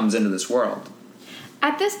she comes into this world.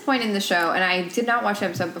 At this point in the show, and I did not watch the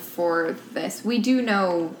episode before this, we do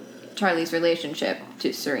know Charlie's relationship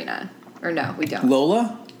to Serena. Or no, we don't.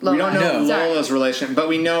 Lola. Lola. We don't know No. Sorry. Lola's relation, but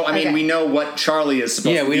we know. I mean, Okay. we know what Charlie is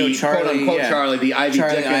supposed Yeah, to we be. know Charlie, quote unquote yeah. Charlie, the Ivy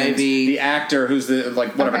Charlie Dickens, Ivy. the actor who's the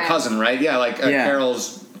whatever Okay. cousin, right? Yeah, Yeah.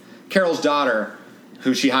 Carol's daughter,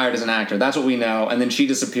 who she hired as an actor. That's what we know. And then she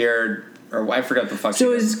disappeared, or I forgot the fuck. So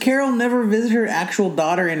she did. is Carol never visit her actual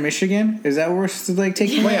daughter in Michigan? Is that where we're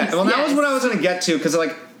taking? Well, yeah. Well, that was Yes. what I was going to get to because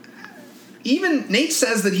even Nate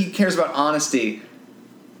says that he cares about honesty.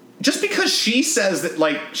 Just because she says that,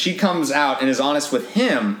 like, she comes out and is honest with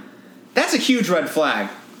him, that's a huge red flag.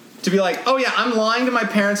 To be like, oh yeah, I'm lying to my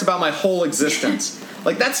parents about my whole existence.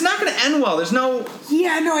 Like, that's not going to end well. There's no...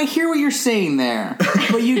 Yeah, no, I hear what you're saying there.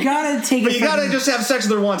 But you gotta take But it... you gotta just have sex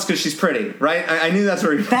with her once because she's pretty, right? I knew that's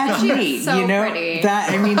where you're... That's Nate, so you know? pretty.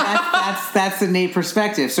 That's the Nate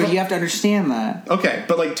perspective, so you have to understand that. Okay,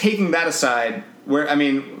 but, like, taking that aside, where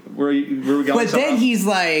we going? But then else? he's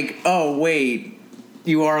like, oh, wait,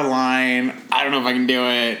 you are lying. I don't know if I can do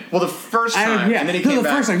it. Well, the first time, and then he came the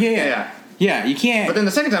back. first time, yeah. Yeah, you can't... But then the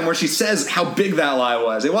second time where she says how big that lie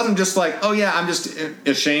was, it wasn't just like, oh yeah, I'm just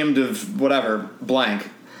ashamed of whatever, blank.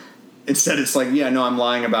 Instead, it's like, yeah, no, I'm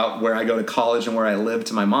lying about where I go to college and where I live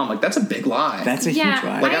to my mom. Like, that's a big lie. That's a huge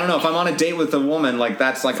lie. Like, I don't know, if I'm on a date with a woman, like,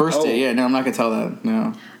 that's like... First date, yeah, no, I'm not going to tell that,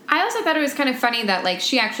 no. I also thought it was kind of funny that, like,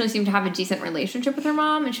 she actually seemed to have a decent relationship with her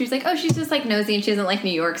mom, and she was like, oh, she's just, like, nosy and she doesn't like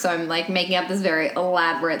New York, so I'm, like, making up this very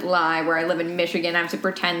elaborate lie where I live in Michigan. I have to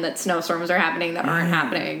pretend that snowstorms are happening that aren't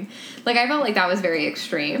happening. Like, I felt like that was very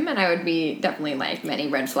extreme, and I would be definitely, like, many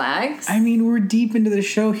red flags. I mean, we're deep into the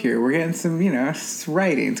show here. We're getting some, it's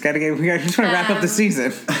writing. We just want to wrap up the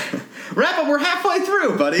season. Wrap up, we're halfway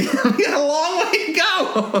through, buddy. We got a long way to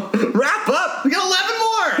go. Wrap up, we got 11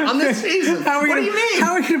 more on this season. What do you mean?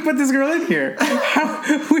 How are we going to put this girl in here?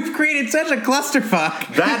 We've created such a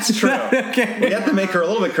clusterfuck. That's true. Okay. We have to make her a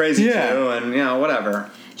little bit crazy, Yeah. too, and, whatever.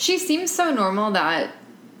 She seems so normal that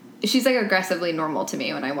she's, like, aggressively normal to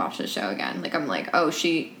me when I watch the show again. Like, I'm like, oh,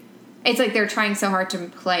 it's like they're trying so hard to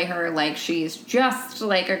play her like she's just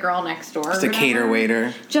like a girl next door. Just a cater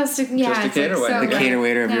waiter. Just a cater waiter. The cater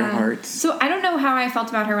waiter of your hearts. So I don't know how I felt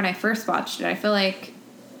about her when I first watched it. I feel like,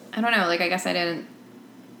 I don't know, like, I guess I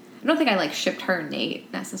don't think I, like, shipped her and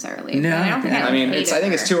Nate necessarily. No. But I don't think I mean, I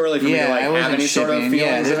think it's too early for me to, like, have any sort of feelings.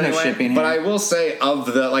 Yeah, there's no anyway. shipping But here. I will say,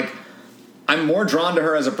 I'm more drawn to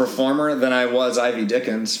her as a performer than I was Ivy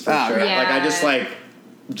Dickens, for sure. Yeah. Like, I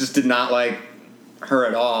just did not like her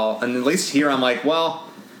at all. And at least here I'm like, well,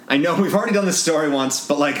 I know we've already done this story once,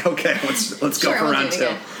 but, like, okay, let's go for round two.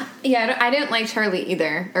 Yeah, I didn't like Charlie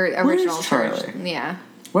either, or original Charlie? Yeah.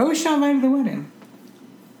 Why was she not invited to the wedding?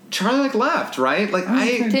 Charlie, like, left, right? Like,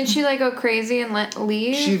 Didn't she, like, go crazy and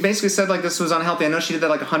leave? She basically said, like, this was unhealthy. I know she did that,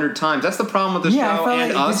 like, 100 times. That's the problem with the show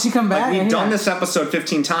and us. Did she come back? Like, we've done this episode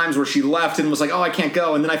 15 times where she left and was like, oh, I can't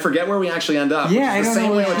go. And then I forget where we actually end up. Yeah, which is the I don't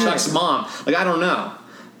same know way with Chuck's mom. Like, I don't know.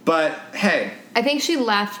 But, hey. I think she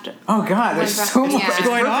left. Oh, God, there's so much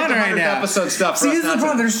going on right now. Episode stuff for See, us this is the not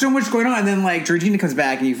problem. to- There's so much going on, and then, like, Georgina comes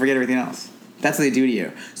back and you forget everything else. That's what they do to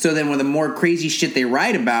you. So then when the more crazy shit they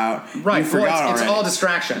write about, right, you forgot well, it's already. all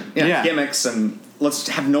distraction. Yeah. Gimmicks and let's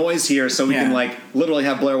have noise here so we can, like, literally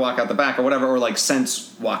have Blair walk out the back or whatever, or, like,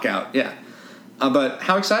 Sense walk out. Yeah. But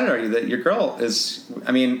how excited are you that your girl is,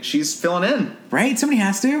 I mean, she's filling in. Right? Somebody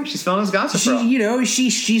has to. She's filling as Gossip Girl.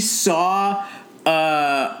 She saw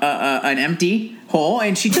an empty hole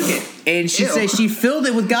and she took it. And she said she filled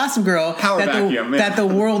it with Gossip Girl that the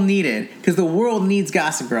world needed. Because the world needs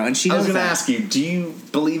Gossip Girl. And she I does was going to that. ask you, do you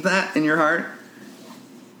believe that in your heart?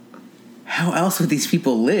 How else would these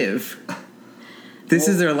people live? This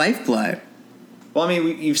is their lifeblood. Well, I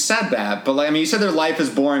mean, you've said that, but, like, I mean, you said their life is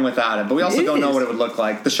boring without it, but we also don't know what it would look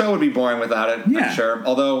like. The show would be boring without it, I'm sure.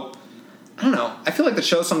 Although, I don't know. I feel like the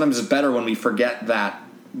show sometimes is better when we forget that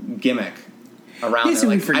gimmick around yes, it.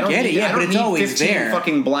 we Like, forget it, I don't but it's need always 15 there.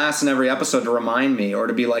 fucking blasts in every episode to remind me or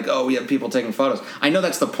to be like, oh, we have people taking photos. I know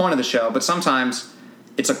that's the point of the show, but sometimes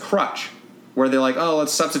it's a crutch where they're like, oh,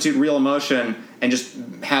 let's substitute real emotion and just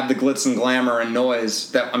have the glitz and glamour and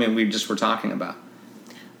noise that, I mean, we just were talking about.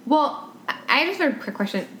 Well, I just have a quick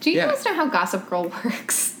question. Do you guys know how Gossip Girl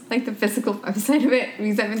works? Like the physical website of it?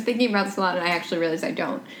 Because I've been thinking about this a lot and I actually realized I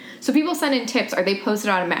don't. So people send in tips. Are they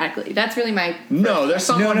posted automatically? That's really my... No, there's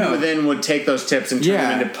someone who then would take those tips and turn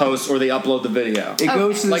them into posts or they upload the video. It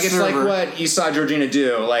goes to the like server. It's like what you saw Georgina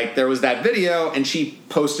do. Like there was that video and she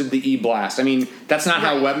posted the e-blast. I mean, that's not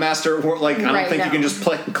how Webmaster works. Like I don't think you can just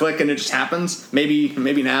click and it just happens.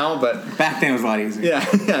 Maybe now, but back then it was a lot easier.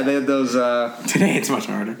 Yeah, they had those. Today it's much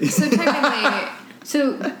harder. So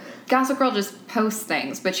technically, Gossip Girl just posts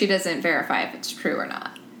things, but she doesn't verify if it's true or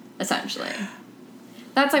not. Essentially.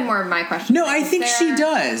 That's like more of my question. No, I think she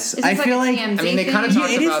does. I feel like TMZ I mean, they kind of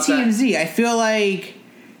talked it about is TMZ. I feel like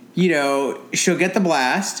she'll get the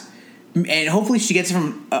blast, and hopefully she gets it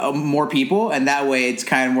from more people, and that way it's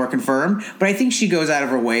kind of more confirmed. But I think she goes out of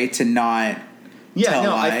her way to not tell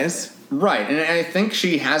lies. Right, and I think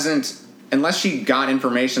she hasn't. Unless she got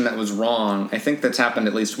information that was wrong, I think that's happened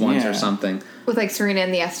at least once or something. With like Serena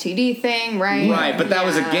and the STD thing, right? Right, but that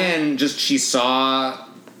was again just she saw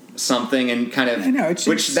something and kind of, I know,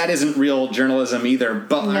 which that isn't real journalism either,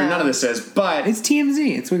 but or none of this is, but it's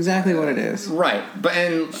TMZ. It's exactly what it is. Right. But,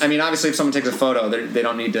 and I mean, obviously if someone takes a photo, they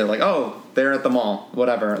don't need to like, oh, they're at the mall,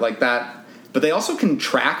 whatever, like that. But they also can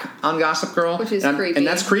track on Gossip Girl. Which is creepy. And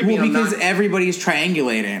that's creepy. Well, because everybody's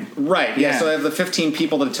triangulating. Right, yeah. So I have the 15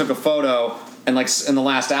 people that took a photo and like in the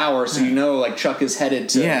last hour, so you know like Chuck is headed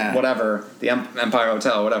to whatever, the Empire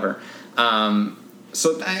Hotel, whatever.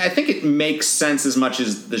 So I think it makes sense as much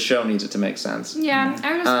as the show needs it to make sense. Yeah,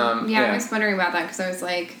 I was wondering about that because I was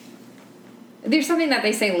like, there's something that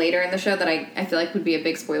they say later in the show that I feel like would be a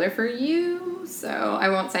big spoiler for you, so I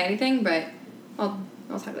won't say anything, but I'll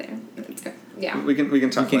talk later. It's good. Yeah. We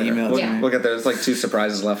can talk later. Email we'll get there. There's like 2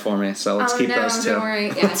 surprises left for me, so let's keep those 2. Don't worry.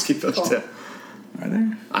 Yeah. Let's keep those 2. Are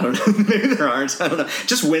there? I don't know. Maybe there aren't. I don't know.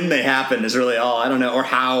 Just when they happen is really all. I don't know. Or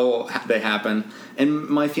how they happen. And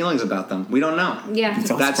my feelings about them. We don't know. Yeah.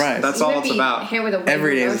 It's all surprise. That's all it's about.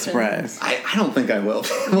 Every day is a surprise. I don't think I will.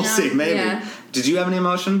 We'll see. Maybe. Yeah. Did you have any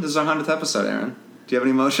emotion? This is our 100th episode, Aaron. Do you have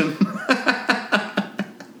any emotion?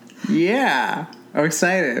 Yeah. I'm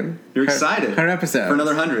excited. You're excited. 100 episodes. For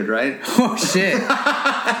another 100, right? Oh, shit.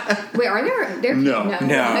 Wait, are there? No.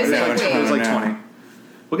 It was like 20.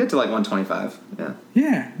 We'll get to like 125. Yeah.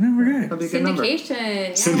 Yeah. No, we're good. That'd be a good number.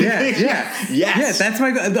 Syndication. Yeah. Yes. Yeah, that's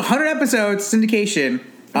my goal. The 100 episodes, syndication,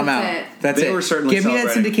 I'm out. That's it. They were certainly Give me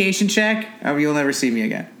that celebrating. syndication check, you'll never see me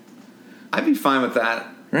again. I'd be fine with that.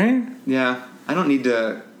 Right? Yeah. I don't need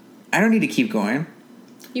to keep going.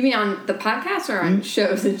 You mean on the podcast or on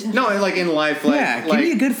shows in general? No, like in life. Like, yeah, give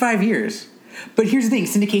me a good 5 years. But here's the thing,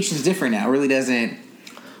 syndication's different now. It really doesn't...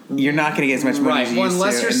 You're not going to get as much money as you used to.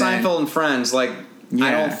 Unless you're Seinfeld and Friends, like,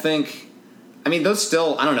 I don't think... I mean, those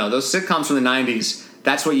still... I don't know. Those sitcoms from the 90s,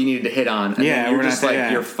 that's what you needed to hit on. And then you're just like,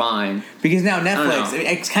 you're fine. Because now Netflix,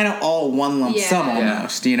 it's kind of all one lump sum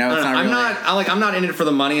almost, you know? It's not really... I'm not in it for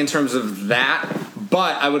the money in terms of that...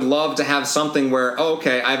 But I would love to have something where,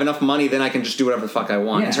 I have enough money, then I can just do whatever the fuck I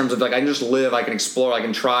want. In terms of, like, I can just live, I can explore, I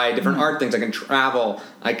can try different art things, I can travel.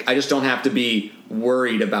 I just don't have to be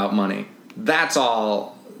worried about money. That's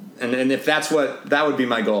all. And if that's that would be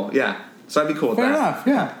my goal. Yeah. So I'd be cool with that.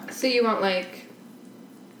 Fair enough, yeah. So you want,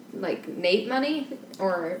 like Nate money?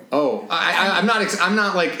 Or... Oh, I'm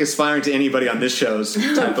not, like, aspiring to anybody on this show's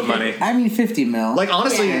type of money. I mean, 50 mil. Like,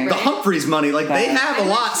 honestly, the Humphreys money, like, they have a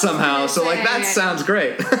lot somehow, so, like, that say, sounds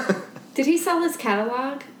great. Did he sell his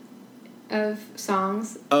catalog of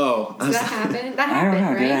songs? Oh. Did that happen? That happened, I don't know.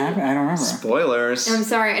 right? Did it happen? I don't remember. Spoilers. I'm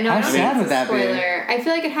sorry. No, How I don't sad think would it's that a be? spoiler. I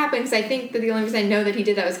feel like it happened because I think that the only reason I know that he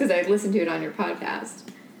did that was because I listened to it on your podcast.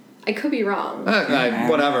 I could be wrong.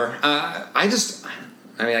 Whatever. I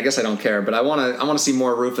guess I don't care, but I want to see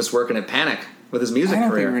more Rufus working at Panic with his music I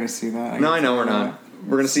don't career. think we're going to see that. No, I know we're not.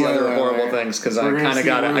 We're going to see other horrible things because I kind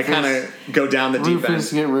of go down the deep end.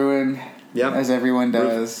 Rufus get ruined. Yep. As everyone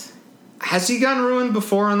does. Has he gotten ruined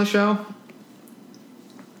before on the show?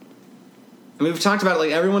 I mean, we've talked about it,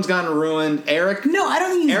 like everyone's gotten ruined. Eric. No, I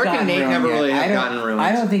don't think he's Eric gotten and Nate ruined never yet. really have gotten ruined.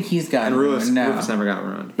 I don't think he's gotten ruined. And No. Rufus never got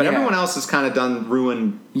ruined. But everyone else has kind of done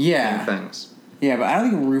ruined things. Yeah, but I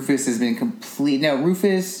don't think Rufus has been complete. No,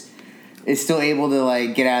 Rufus is still able to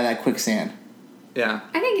like get out of that quicksand. Yeah.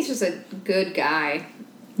 I think he's just a good guy.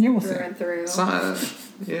 Yeah, we'll through see. and through.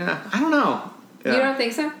 Yeah, I don't know. Yeah. You don't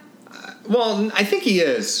think so? Well, I think he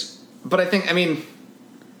is, but I mean,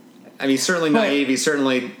 he's certainly naive. He's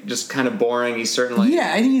certainly just kind of boring. He's certainly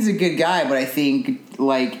I think he's a good guy, but I think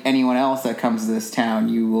like anyone else that comes to this town,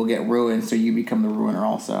 you will get ruined, so you become the ruiner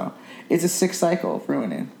also. It's a sick cycle of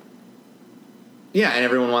ruining. Yeah, and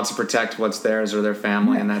everyone wants to protect what's theirs or their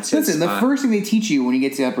family, and that's Listen, the first thing they teach you when you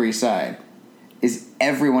get to the Upper East Side is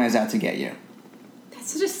everyone is out to get you.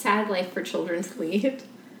 That's such a sad life for children to lead.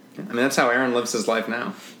 I mean, that's how Aaron lives his life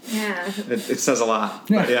now. Yeah. It says a lot.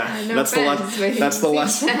 Yeah. But yeah, No that's offense, the that's the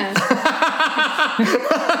lesson.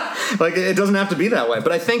 Like, it doesn't have to be that way.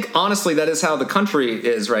 But I think, honestly, that is how the country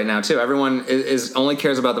is right now, too. Everyone is only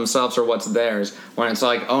cares about themselves or what's theirs, when it's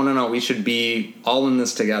like, oh, no, we should be all in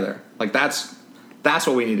this together. Like, that's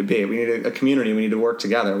what we need to be. We need a community. We need to work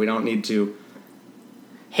together. We don't need to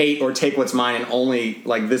hate or take what's mine and only,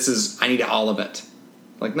 like, I need all of it.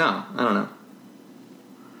 Like, no, I don't know.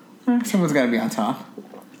 Someone's got to be on top.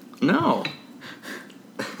 No.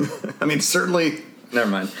 I mean, certainly... Never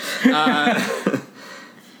mind.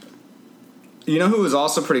 You know who was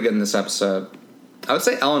also pretty good in this episode? I would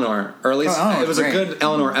say Eleanor. Or at least it was a good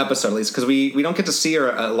Eleanor episode, at least, because we don't get to see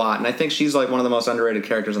her a lot. And I think she's, like, one of the most underrated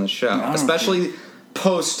characters on the show. Especially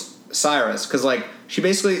post-Cyrus. Because, like, she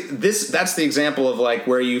basically... That's the example of, like,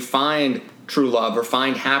 where you find true love or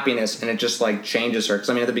find happiness and it just, like, changes her. Because,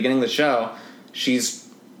 I mean, at the beginning of the show, she's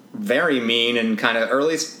very mean and kind of... Or at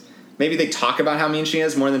least... maybe they talk about how mean she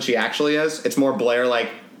is more than she actually is. It's more Blair like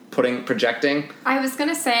projecting. I was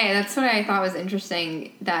gonna say that's what I thought was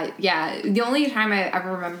interesting. That the only time I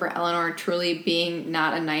ever remember Eleanor truly being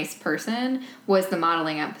not a nice person was the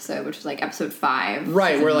modeling episode, which was like episode 5.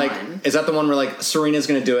 Right, where like 1. is that the one where like Serena's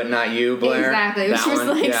gonna do it, not you, Blair? Exactly. That She was one?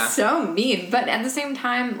 like Yeah. so mean, but at the same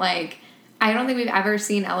time, like I don't think we've ever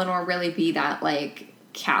seen Eleanor really be that like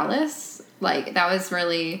callous. Like that was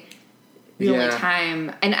really the only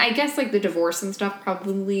time, and I guess like the divorce and stuff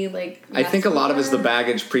probably like. I think a lot of it is the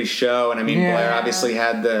baggage pre-show, and I mean Blair obviously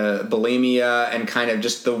had the bulimia and kind of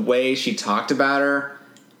just the way she talked about her.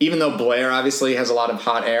 Even though Blair obviously has a lot of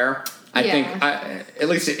hot air, I think at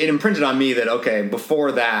least it imprinted on me that okay,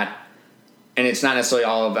 before that, and it's not necessarily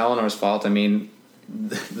all of Eleanor's fault. I mean,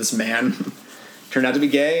 this man turned out to be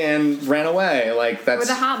gay and ran away. Like that's with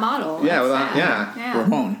a hot model. Yeah, with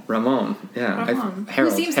Ramon. Yeah, Ramon.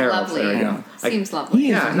 Harold. Who seems Harold, lovely. There you go. Seems lovely.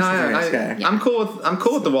 Yeah, no, I'm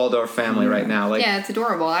cool with the Waldorf family right now. Like, yeah, it's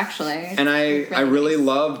adorable actually. And I really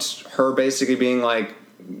loved her basically being like,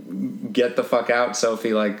 "Get the fuck out,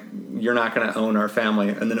 Sophie! Like, you're not going to own our family."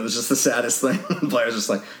 And then it was just the saddest thing. Blair's just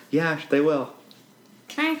like, "Yeah, they will."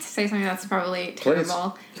 Can I say something that's probably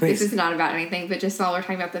terrible? Please. This is not about anything, but just while we're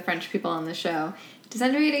talking about the French people on the show, does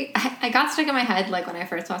anybody? I got stuck in my head like when I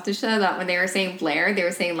first watched the show that when they were saying Blair, they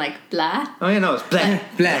were saying like blah. Oh yeah, no, it's Blair.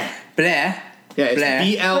 Blair. Blair. Yeah, it's Blair.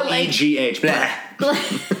 BLEGH. Blair.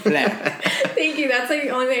 Blair. Thank you. That's like the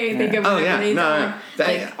only thing I think of. Oh yeah, no.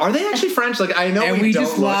 Are they actually French? Like I know, And we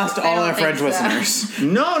just don't lost I all don't our think French so. listeners.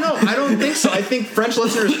 No, I don't think so. I think French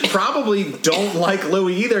listeners probably don't like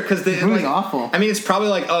Louis either because they Louis like awful. I mean, it's probably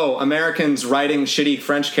like Americans writing shitty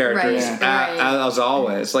French characters Right, right. as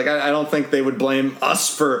always. Like I don't think they would blame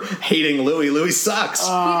us for hating Louis. Louis sucks. He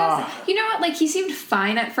does, you know what? Like he seemed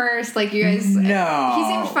fine at first. Like you guys. No. He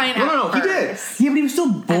seemed fine No, at he did. first. Yeah, but he was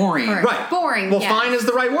still boring. At first. Right. Boring. Well, yes. fine is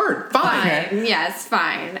the right word. Fine. Fine. Yes,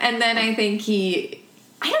 fine. And then I think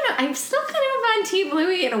I don't know. I'm still kind of on Team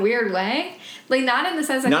Louis in a weird way. Like not in the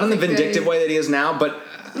sense. Not in the vindictive way that he is now, but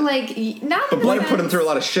Like not. but in Blair the put him sense- through a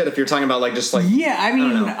lot of shit. If you're talking about like just like Yeah, I mean,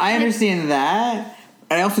 don't know. I understand that.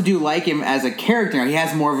 I also do like him as a character. He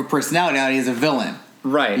has more of a personality now. He's a villain.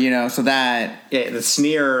 right, You know, so that yeah, the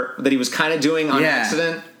sneer that he was kind of doing on Yeah.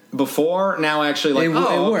 accident before. Now actually like It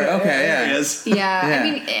worked. Okay, there he yeah. is. Yeah, yeah. I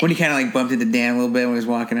mean, when he kind of like bumped into Dan a little bit when he was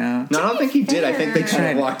walking out. No, I don't think he did. I think they fair.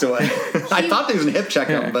 kind of walked away. I thought they was gonna hip check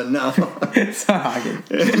him, Yeah. but no. It's not hockey.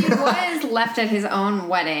 he was left at his own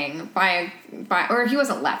wedding by, or he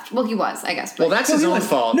wasn't left. Well, he was, I guess. But Well, that's his own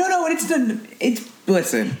fault. No, it's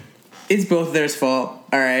listen. It's both theirs fault.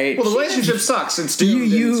 All right. Well, the relationship sucks. It's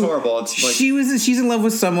doomed. and it's horrible. It's like she's in love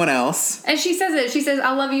with someone else. and she says it. She says,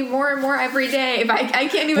 "I'll love you more and more every day." If I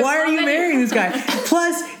can't even. Why are love you anyone. marrying this guy?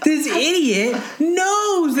 Plus, this idiot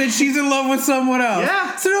knows that she's in love with someone else.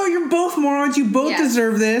 Yeah. So no, you're both morons. You both Yeah.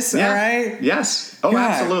 deserve this. yeah. All right. Yes. Oh, God.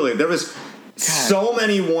 absolutely. There was so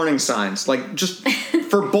many warning signs, like just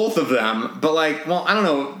for both of them. But like, well, I don't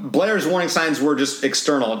know. Blair's warning signs were just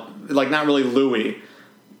external, like not really Louis.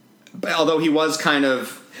 Although he was kind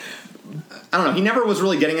of, I don't know. He never was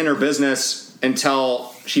really getting in her business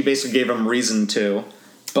until she basically gave him reason to.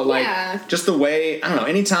 But like, Yeah. just the way, I don't know.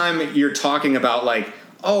 Anytime you're talking about like,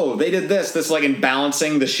 oh, they did this like in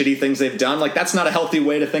balancing the shitty things they've done, like that's not a healthy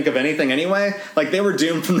way to think of anything anyway. Like they were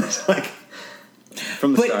doomed from this, like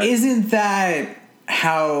from the But start. isn't that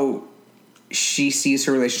how she sees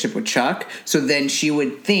her relationship with Chuck? So then she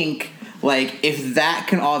would think, like, if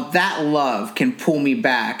that love can pull me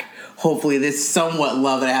back, hopefully this somewhat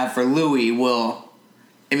love that I have for Louis will.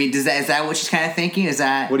 I mean, is that what she's kind of thinking? Is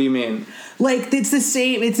that What do you mean? like it's the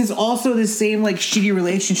same? It's also the same like shitty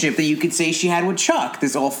relationship that you could say she had with Chuck.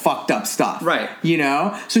 This all fucked up stuff, Right. You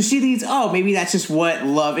know. So she thinks, oh, maybe that's just what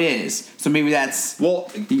love is. So maybe that's Well,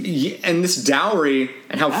 and this dowry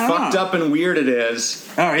and how I don't fucked know. up and weird it is.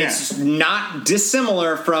 Oh, yeah. It's not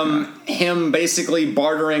dissimilar from him basically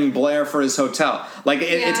bartering Blair for his hotel. Like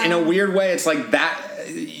it's in a weird way. It's like that.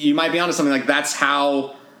 You might be onto something like that's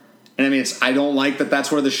how. And I mean, I don't like that.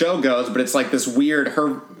 That's where the show goes, but it's like this weird.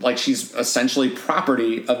 Her like she's essentially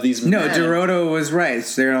property of these. no. men. Dorota was right.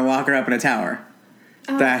 So they're gonna lock her up in a tower.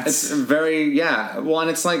 It's very Well, and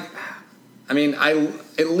it's like, I mean, I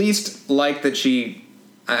at least like that she.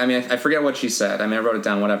 I mean, I forget what she said. I mean, I wrote it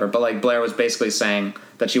down, whatever. But like Blair was basically saying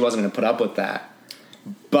that she wasn't going to put up with that,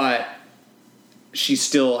 but she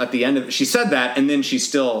still at the end of she said that, and then she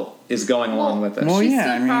still is going along with it. well, She's yeah,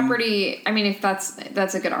 still I mean- property. I mean, if that's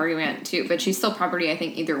a good argument too. But she's still property. I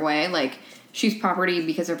think either way, like she's property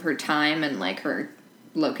because of her time and like her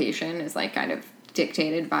location is like kind of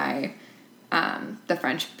dictated by the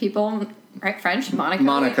French people right? French? Monica.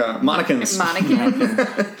 Monicans.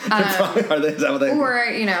 Monicans. Are they? Is that what they? Or,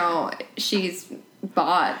 you know, she's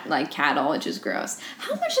bought like cattle, which is gross.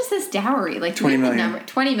 How much is this dowry? Like 20 million.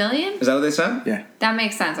 20 million? Is that what they said? Yeah. That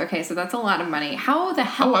makes sense. Okay, so that's a lot of money. How the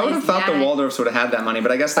hell? Oh, I would have thought the Waldorfs would have had that money,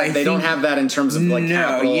 but I guess they don't have that in terms of like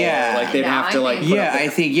capital. Yeah. Like they'd have to like. Put Yeah, up the, I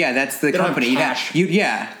think that's the they don't have company. cash.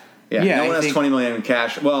 Yeah. no one I has think 20 million in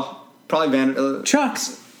cash. Well, probably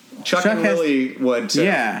Chuck and has, Lily would. Too.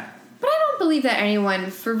 But I don't believe that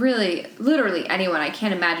anyone, for really, literally anyone, I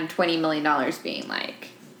can't imagine $20 million being like,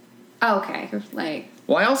 oh, okay, like.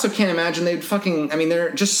 Well, I also can't imagine they'd fucking. I mean,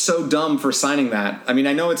 they're just so dumb for signing that. I mean,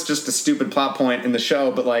 I know it's just a stupid plot point in the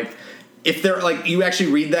show, but like, if they're like, you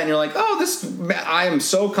actually read that and you're like, oh, I am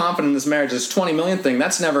so confident in this marriage. This 20 million thing.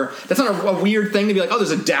 That's not a weird thing to be like. Oh,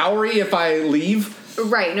 there's a dowry if I leave.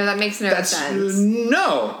 Right. No, that makes no sense.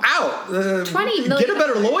 No, out. 20 million. Get a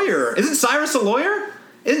better lawyer. Isn't Cyrus a lawyer?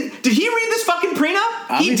 Did he read this fucking prenup?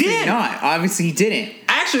 Obviously He did. not. Obviously he didn't.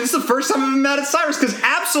 Actually, this is the first time I've been mad at Cyrus because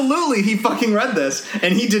absolutely he fucking read this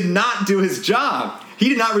and he did not do his job. He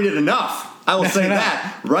did not read it enough. I will say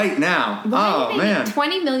that right now. Oh, man.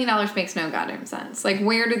 $20 million makes no goddamn sense. Like,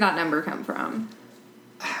 where did that number come from?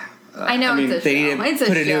 I know it's a show. They need to It's a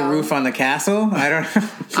put a show. new roof on the castle. I don't know.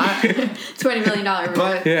 $20 million roof.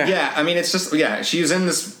 But yeah, I mean, it's just she was in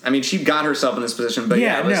this. I mean, she got herself in this position. But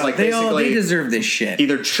it was like they basically deserve this shit.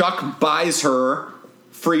 either Chuck buys her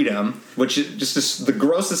freedom, which is just the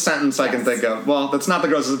grossest sentence I can think of. Well, that's not the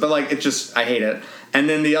grossest, but like it just I hate it. And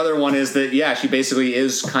then the other one is that she basically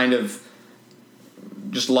is kind of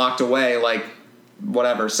just locked away, like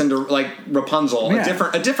whatever, like Rapunzel, a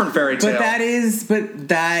different fairy tale. But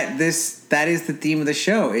that is the theme of the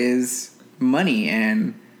show is money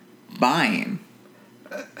and buying.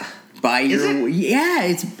 Buy your way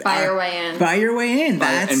in. Buy your way in.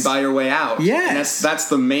 And buy your way out. Yes. And that's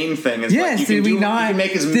the main thing. Is yes. like you can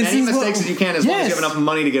make as many mistakes as you can as long as you have enough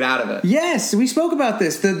money to get out of it. Yes, we spoke about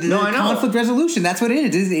this. The conflict resolution. That's what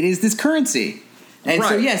it is. It is this currency. And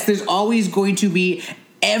so yes, there's always going to be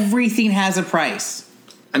everything has a price.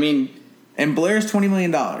 I mean, and Blair's $20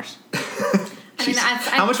 million. How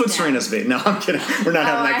much would Serena's be? No, I'm kidding. We're not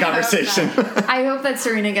having that conversation. I hope that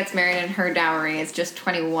Serena gets married and her dowry is just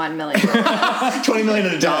 $21 million. $20 million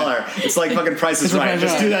and $1. It's like fucking Price is Right.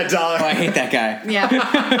 Just do that dollar. Oh, I hate that guy. Yeah.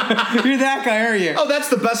 You're that guy, are you? Oh, that's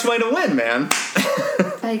the best way to win, man.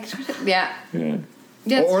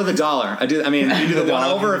 Or the dollar. You do the one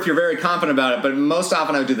over if you're very confident about it, but most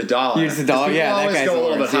often I would do the dollar. You use the dollar? Yeah, always that guy's go a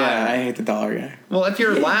little bit higher. Yeah, I hate the dollar guy. Well, if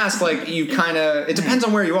you're last, like you kind of, it depends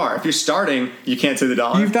on where you are. If you're starting, you can't say the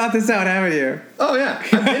dollar. You've thought this out, haven't you? Oh yeah,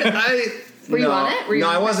 Were you on it?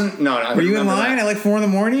 I wasn't. No, I were you in line at like 4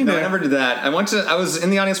 a.m? No, I never did that. I was in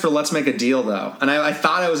the audience for Let's Make a Deal though, and I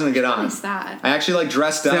thought I was going to get on. What is that? I actually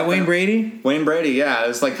dressed up. Is that Wayne Brady? Wayne Brady, yeah. It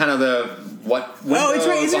was like kind of the what? Oh, it's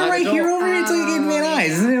right. Isn't it right here over? It's like in Van Nuys.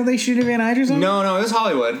 Isn't it? They shoot in Van Nuys or something? No, it was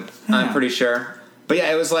Hollywood. I'm pretty sure. But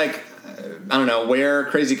yeah, it was like. I don't know, wear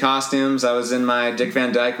crazy costumes. I was in my Dick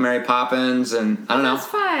Van Dyke, Mary Poppins, and I don't know. That's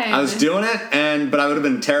fine. I was doing it, but I would have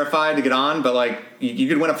been terrified to get on, but like, you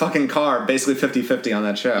could win a fucking car, basically 50-50 on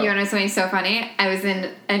that show. You want to know something so funny? I was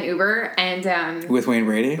in an Uber and... with Wayne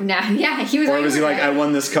Brady? No, yeah, he was... Or was he like, I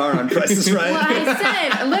won this car on Price is Right? Well,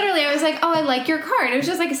 I was like, oh, I like your car. And it was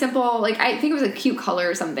just like a simple, like, I think it was a cute color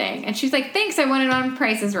or something. And she's like, thanks, I won it on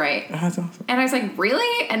Price is Right. Oh, that's awesome. And I was like,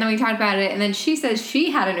 really? And then we talked about it, and then she says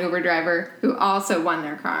she had an Uber driver who also won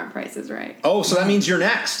their car on Price is Right. Oh, so that means you're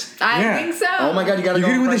next. I think so. Oh my god, you gotta go.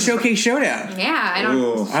 You're gonna win the Showcase Showdown. Yeah, I don't...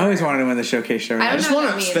 Ooh. I always wanted to win the Showcase Showdown. I just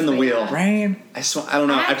want to spin the wheel. Right? I don't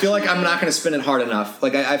know. I feel like I'm not going to spin it hard enough.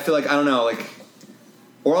 Like, I feel like, I don't know, like...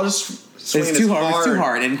 Or I'll just swing it's too hard. It's too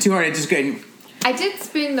hard. And too hard, it just getting... I did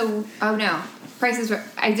spin the... Oh, no. Price is Right.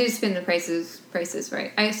 I did spin the Prices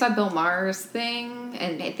Right. I saw Bill Maher's thing,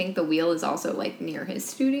 and I think the wheel is also, like, near his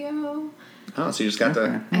studio. Oh, so you just got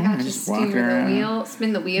to... I got to spin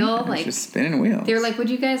the wheel. Like, just spinning wheels. They were like, would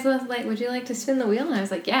you like to spin the wheel? And I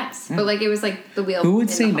was like, yes. Yeah. But, like, it was, like, the wheel. Who would in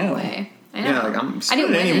say the hallway. no? I know. Yeah, like I'm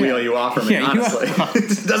spinning any wheel you offer me, honestly.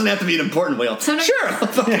 It doesn't have to be an important wheel. Sometimes, sure.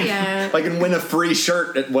 Yeah. If I can win a free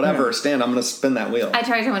shirt at whatever stand, I'm going to spin that wheel. I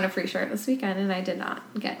tried to win a free shirt this weekend, and I did not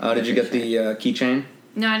get did you get the keychain?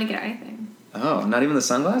 No, I didn't get anything. Oh, not even the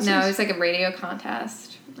sunglasses? No, it was like a radio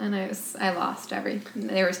contest, and I lost everything.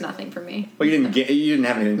 There was nothing for me. Well, you didn't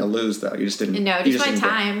have anything to lose, though. You just didn't. No, just my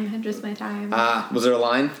time. Just my time. Was there a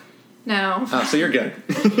line? No. Oh, so you're good.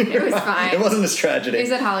 It was fine. It wasn't as tragedy. It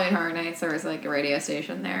was at Halloween Horror Nights. There was like a radio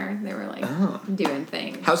station there. They were like doing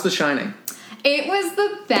things. How's The Shining? It was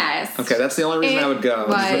the best. Okay, that's the only reason I would go.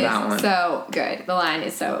 Was for that one. so good. The line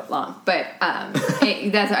is so long, but that's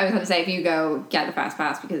what I was going to say. If you go, get the fast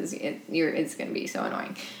pass because it's going to be so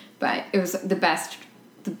annoying. But it was the best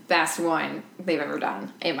one they've ever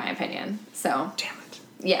done, in my opinion. So Damn it.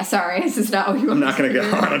 Yeah, sorry, this is not what you. I'm not going to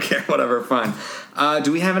go. I don't care. Whatever. Fine.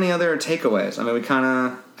 Do we have any other takeaways? I mean, we kind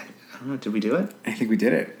of. I don't know. Did we do it? I think we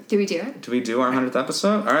did it. Did we do it? Do we do our 100th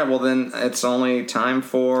episode? All right. Well, then it's only time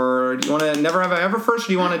for. Do you want to Never Have I Ever first, or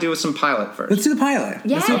do you want to do some pilot first? Let's do the pilot.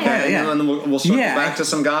 Yeah. Let's do the pilot, Okay, yeah. and then we'll circle back to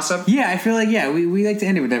some gossip. Yeah, I feel like, we like to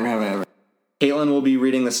end it with Never Have I Ever. Caitlin will be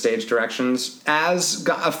reading the stage directions as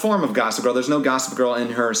a form of Gossip Girl. There's no Gossip Girl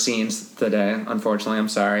in her scenes today, unfortunately. I'm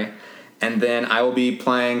sorry. And then I will be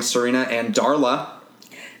playing Serena and Darla.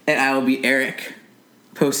 And I will be Eric,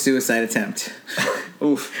 post-suicide attempt.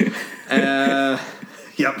 Oof.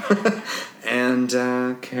 Yep. And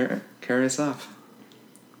carry us off.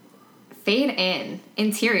 Fade in.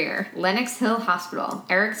 Interior. Lenox Hill Hospital.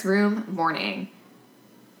 Eric's room. Morning.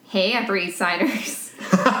 Hey, Upper East Siders.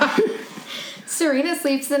 Serena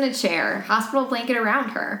sleeps in a chair, hospital blanket around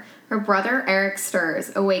her. Her brother, Eric, stirs,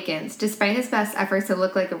 awakens. Despite his best efforts to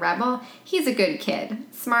look like a rebel, he's a good kid.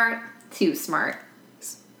 Smart, too smart.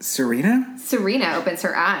 Serena? Serena opens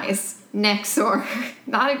her eyes. Neck sore.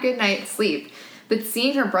 Not a good night's sleep. But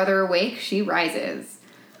seeing her brother awake, she rises.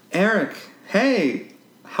 Eric, hey,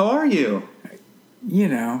 how are you?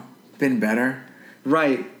 Been better.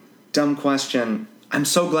 Right. Dumb question. I'm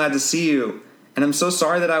so glad to see you. And I'm so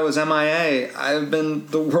sorry that I was MIA. I've been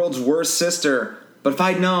the world's worst sister. But if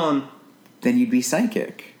I'd known... Then you'd be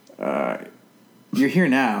psychic. You're here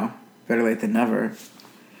now. Better late than never.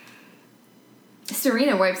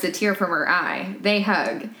 Serena wipes a tear from her eye. They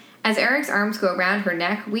hug. As Eric's arms go around her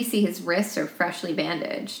neck, we see his wrists are freshly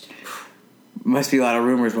bandaged. Must be a lot of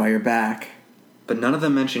rumors while you're back. But none of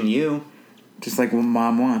them mention you. Just like what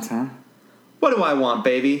Mom wants, huh? What do I want,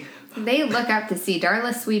 baby? They look up to see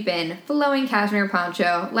Darla sweep in, flowing cashmere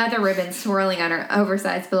poncho, leather ribbons swirling on her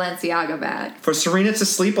oversized Balenciaga bag. For Serena to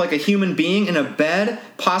sleep like a human being in a bed,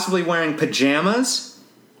 possibly wearing pajamas?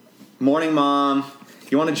 Morning, Mom.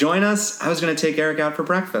 You want to join us? I was going to take Eric out for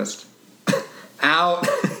breakfast. Out.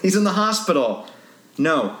 He's in the hospital.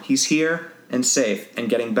 No, he's here and safe and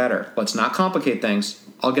getting better. Let's not complicate things.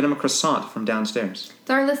 I'll get him a croissant from downstairs.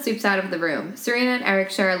 Darla sweeps out of the room. Serena and Eric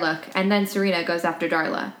share a look, and then Serena goes after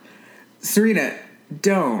Darla. Serena,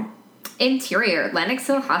 don't. Interior, Lenox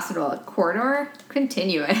Hill Hospital, corridor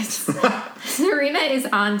continuous. Serena is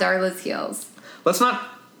on Darla's heels. Let's not...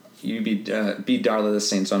 You be Darla this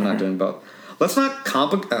scene, so I'm not doing both. Let's not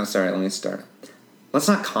complicate... Oh, sorry, let me start. Let's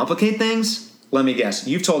not complicate things? Let me guess.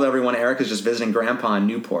 You've told everyone Eric is just visiting Grandpa in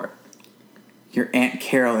Newport. Your Aunt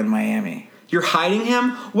Carol in Miami. You're hiding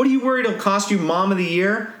him? What are you worried it'll cost you Mom of the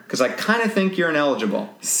Year? Because I kind of think you're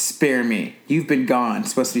ineligible. Spare me. You've been gone.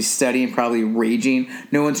 Supposed to be studying, probably raging.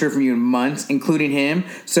 No one's heard from you in months, including him.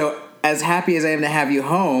 So, as happy as I am to have you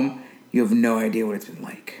home, you have no idea what it's been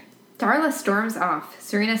like. Darla storms off.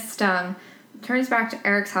 Serena, stung, turns back to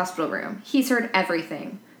Eric's hospital room. He's heard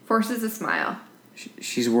everything. Forces a smile.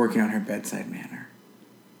 She's working on her bedside manner.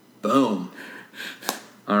 Boom.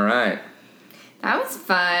 All right. That was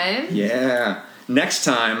fun. Yeah. Next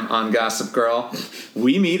time on Gossip Girl,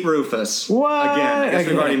 we meet Rufus. What? Again, I guess we've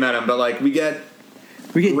Okay. already met him, but like we get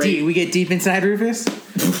deep. We get deep inside Rufus.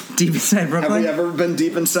 Deep inside Brooklyn. Have we ever been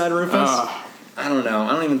deep inside Rufus? I don't know.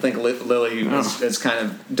 I don't even think Lily has kind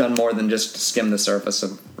of done more than just skim the surface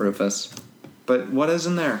of Rufus. But what is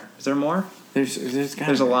in there? Is there more?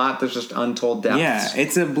 There's a lot. There's just untold depths. Yeah,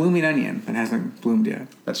 it's a blooming onion that hasn't bloomed yet.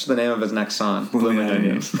 That's the name of his next song. Blooming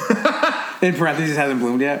Onions. In parentheses, hasn't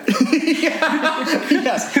bloomed yet.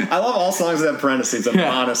 Yes, I love all songs that have parentheses.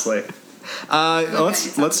 Honestly,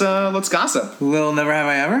 let's gossip. Little Never Have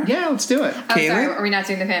I Ever. Yeah, let's do it. Oh, sorry. Are we not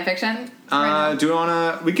doing the fan fiction? Do we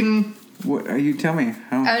want to? We can. What, you tell me.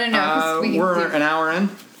 How? Oh, no, 'cause we can we're do- an hour in.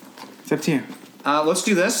 It's up to you. Let's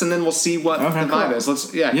do this, and then we'll see what the vibe cool. is.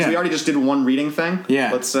 Because we already just did one reading thing.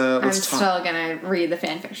 Yeah. Let's I'm talk. still gonna read the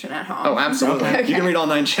fan fiction at home. Oh, absolutely. Okay. You can read all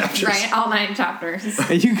 9 chapters. Right, all 9 chapters.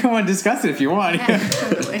 You can go and discuss it if you want. Yeah,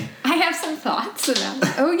 totally. I have some thoughts about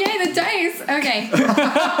it. Oh, yay, the dice. Okay.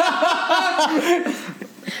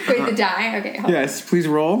 Wait, the die? Okay, hold Yes, please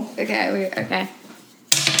roll. on. Okay.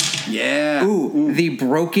 Yeah. Ooh, the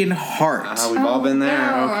broken heart. We've all been there.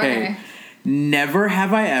 No, Okay. Never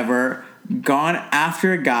have I ever gone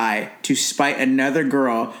after a guy to spite another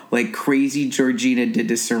girl like crazy Georgina did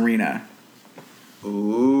to Serena.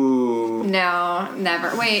 Ooh. No,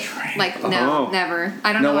 never. Wait, like never.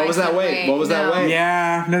 I don't No, know. what was that weight? What was that weight?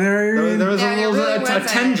 Yeah. No, There was No, a there little really a wasn't.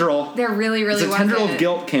 tendril. There really A tendril wasn't. of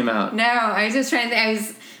guilt came out. No, I was just trying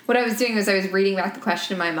to. What I was doing was I was reading back the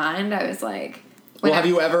question in my mind. I was like, Well, have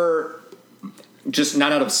you ever, just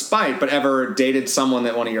not out of spite, but ever dated someone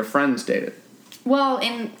that one of your friends dated? Well,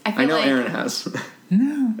 I feel I know like Aaron has.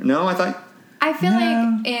 No. No, I thought. I feel No.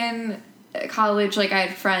 like in college, like I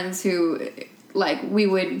had friends who, like we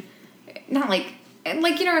would, not like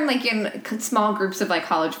you know, in small groups of like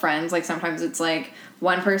college friends, like sometimes it's like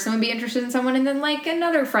one person would be interested in someone, and then like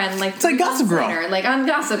another friend, like It's like 3 months Gossip Girl. later, like on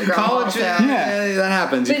Gossip Girl. College, also. yeah, that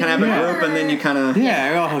happens. You But kind of have a never- group, and then you kind of.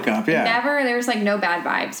 Yeah, we all hook up. Yeah. Never. There was like no bad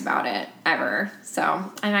vibes about it ever. So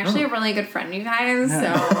I'm actually a really good friend, you guys. So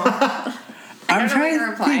I'm know trying what to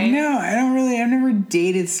to reply. think. No, I don't really. I've never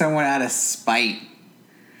dated someone out of spite.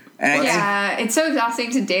 And yeah, it's so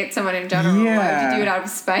exhausting to date someone in general. Why Yeah. would you do it out of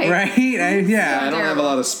spite? Right? I don't have a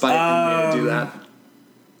lot of spite in me to do that.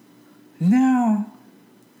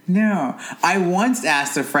 No. I once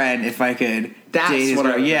asked a friend if I could That's date his what I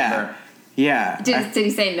girl. remember. Yeah. Did he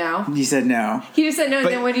say no? He said no. He just said no. But-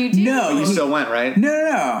 Then what do you do? No. You still went, right?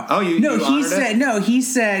 No. Oh, you No, he honored said it? no. He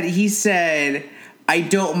said I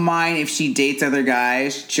don't mind if she dates other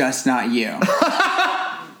guys, just not you.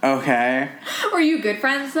 Okay. Were you good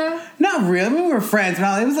friends though? Not really. I mean, we were friends.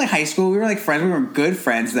 Well, it was like high school. We were like friends. We weren't good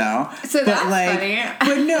friends though. So that's funny.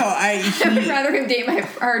 But no, I would rather him date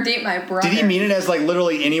my brother. Did he mean it as like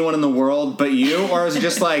literally anyone in the world but you, or was it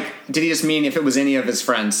just like? Did he just mean if it was any of his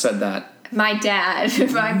friends said that? My dad,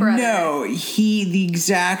 my brother. No, the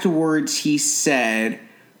exact words he said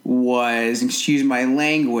was, excuse my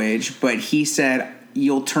language, but he said,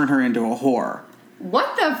 you'll turn her into a whore.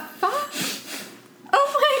 What the fuck?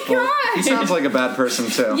 Oh my god. He sounds like a bad person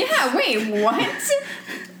too. Yeah. Wait. What?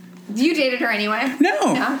 You dated her anyway?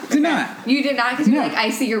 No, did not. You did not because you're No. like, I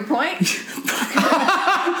see your point.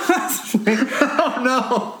 Oh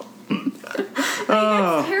no.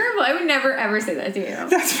 That's terrible. I would never ever say that to you.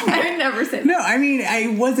 That's fine. I would never say that. No, I mean,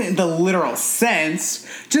 I wasn't the literal sense.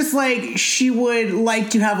 Just like she would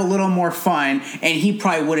like to have a little more fun, and he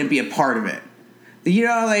probably wouldn't be a part of it. You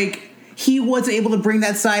know, like, he wasn't able to bring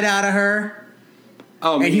that side out of her.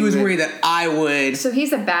 Oh, And he was worried that I would. So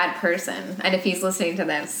he's a bad person, and if he's listening to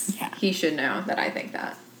this, Yeah. he should know that I think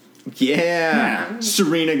that. Yeah,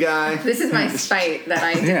 Serena guy. This is my spite that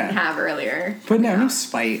I didn't Yeah. have earlier. But no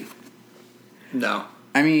spite. No.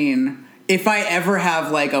 I mean, if I ever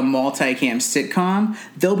have like a multi-cam sitcom,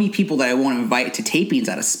 there'll be people that I won't invite to tapings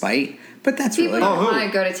out of spite. But that's People really don't who? want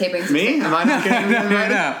to go to tapings. Me? Am I not getting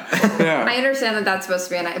invited? I understand that that's supposed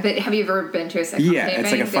to be a night, but have you ever been to a sitcom Yeah, taping?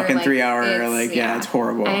 it's like a They're fucking 3 hour, it's- it's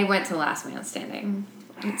horrible. I went to Last Man Standing.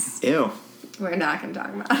 Ew. We're not going to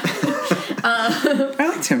talk about it. I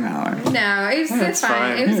like Tim Allen. No, it's That's fine.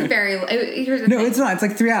 fine. It was a very. Here's the No, thing. it's not. It's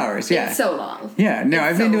like 3 hours. Yeah. It's so long. Yeah. No,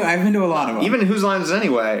 it's I've been so to a lot of them. Even Whose Lines Is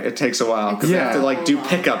Anyway, it takes a while because Yeah. they have to like do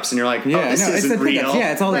pickups, and you're like, oh, yeah, this no, it's isn't the pickups. real.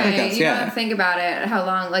 Yeah, it's all the Right, pickups. you Yeah. don't think about it, how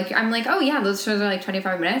long, like, I'm like, oh yeah, those shows are like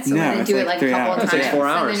 25 minutes, so No, we're gonna it's do like it like 3 a couple hours. of It times, takes 4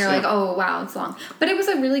 and hours, then you're like, yeah. oh wow, it's long. But it was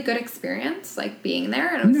a really good experience, like being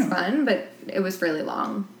there, and it was Yeah. fun, but it was really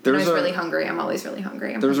long. There And I was was a- really hungry. I'm always really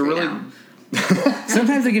hungry. I'm There's a hungry really now.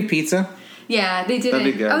 Sometimes they give pizza. Yeah, they didn't.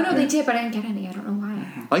 That'd be good. Oh no, Yeah. they did, but I didn't get any. I don't know why.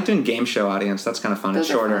 I like doing game show audience. That's kind of fun. Those It's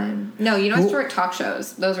are shorter. fun. No, you know, short talk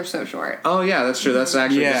shows. Those are so short. Oh yeah, that's true. That's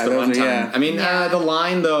actually Yeah, just the those one are- time. yeah. I mean, Yeah. the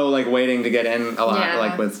line though, like waiting to get in a lot, Yeah.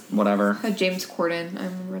 like with whatever. James Corden, I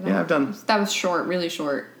remember that. Yeah, I've done- That was short, really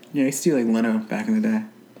short. Yeah, I used to do like Leno back in the day.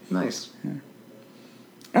 Nice.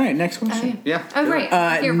 All right, next question. Yeah. Oh, do right.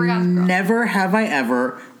 it. Here, forgot the girl. Never have I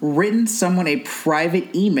ever written someone a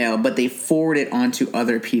private email, but they forward it on to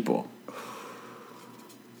other people.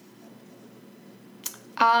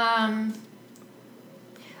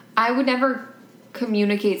 I would never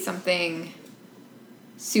communicate something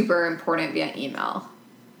super important via email.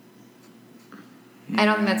 I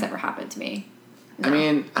don't think that's ever happened to me. I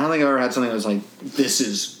mean, I don't think I've ever had something that was like, this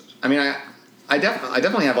is. I mean, I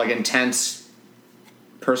definitely have like intense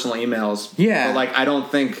personal emails. Yeah. But like, I don't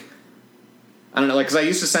think. I don't know, like, because I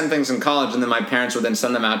used to send things in college, and then my parents would then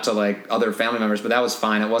send them out to like other family members, but that was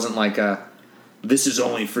fine. It wasn't like a, this is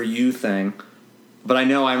only for you thing. But I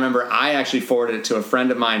remember I actually forwarded it to a friend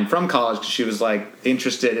of mine from college because she was like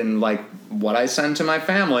interested in like what I send to my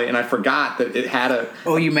family, and I forgot that it had a.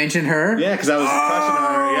 Oh, you mentioned her? Yeah, because I was crushing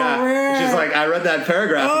on her. Yeah, right. she's like, I read that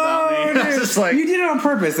paragraph about me, I was just like, you did it on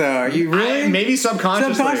purpose, though. You really? maybe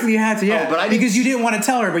subconsciously. Subconsciously, you had to, yeah. Oh, but I because you didn't want to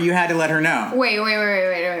tell her, but you had to let her know. Wait.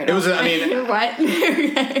 It was, I mean, what?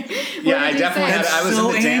 yeah, I definitely had. I was so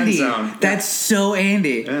in the Dan Andy. zone. That's so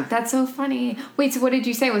Andy. Yeah. That's so funny. Wait, so what did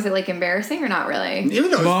you say? Was it like embarrassing or not really?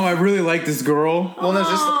 Even though, Mom, I really like this girl. well, no, it's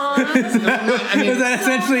just. I mean, Is that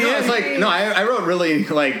essentially no, it? it's like no. I wrote really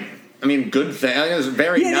good thing. It was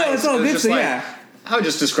very Yeah, nice. no, it's all it was good, just so like, yeah. I would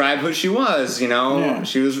just describe who she was. Yeah.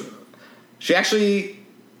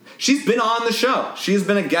 She's been on the show. She's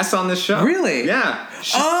been a guest on this show. Really? Yeah.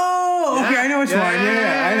 Oh, okay, I know which one.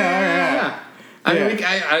 Yeah, I know. Yeah. I mean,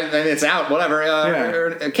 Yeah. I mean, it's out. Whatever.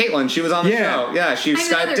 Caitlin, she was on the Yeah. show. Yeah, she I know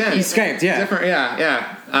Skyped they're in. He Skyped, yeah. Different.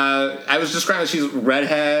 Yeah. I was describing she's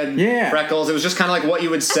redhead, Yeah. freckles. It was just kind of like what you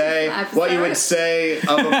would say. Episode. What you would say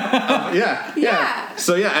of yeah. Yeah.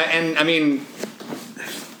 So yeah, and I mean.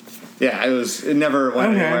 Yeah, it never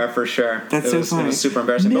went Okay. anywhere for sure. That's it so was, funny. It was super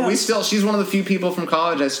embarrassing. No. But she's one of the few people from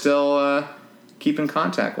college I still keep in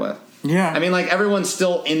contact with. Yeah. I mean, like, everyone's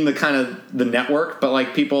still in the kind of the network, but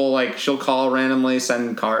like people, like, she'll call randomly,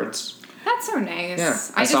 send cards. That's so nice. Yeah.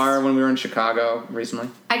 I saw her when we were in Chicago recently.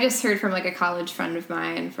 I just heard from like a college friend of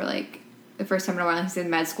mine for like the first time in a while. He's in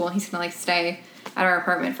med school. He's gonna like stay at our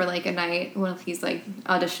apartment for like a night while he's like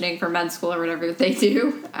auditioning for med school or whatever they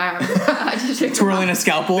do. Auditioning. Twirling a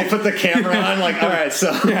scalpel. They put the camera on, like, all right,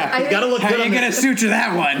 so Yeah. you gotta look How good are on you going to suture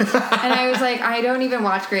that one? And I was like, I don't even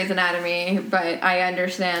watch Grey's Anatomy, but I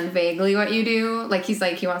understand vaguely what you do. Like, he's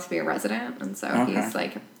like, he wants to be a resident, and so Okay. he's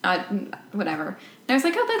like, whatever. And I was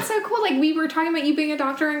like, oh, that's so cool. Like, we were talking about you being a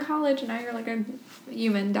doctor in college, and now you're like a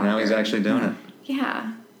human doctor. Now he's actually doing it.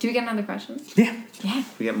 Yeah. Do we get another question? Yeah. Yeah.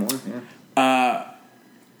 We get more, yeah.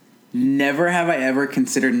 Never have I ever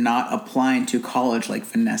considered not applying to college like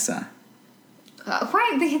Vanessa.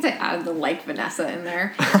 Why they had to add the like Vanessa in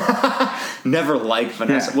there? Never liked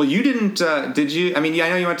Vanessa. Yeah. Well, you didn't, did you? I mean, yeah, I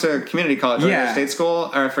know you went to community college, right? Yeah. Or state school,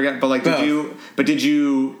 or I forget, but like, Both. did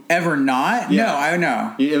you, Ever not? Yeah. No, I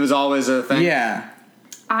know. it was always a thing? Yeah.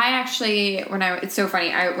 I actually, it's so funny.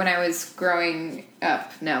 When I was growing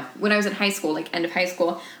up, when I was in high school, like end of high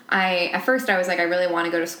school, at first I was like, I really want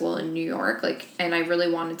to go to school in New York, like, and I really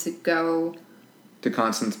wanted to go. To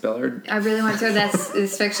Constance Billard? I really wanted to go to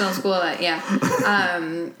this fictional school,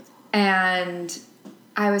 and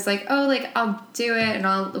I was like, oh, like, I'll do it, and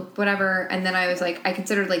I'll, whatever, and then I was like, I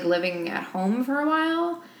considered, like, living at home for a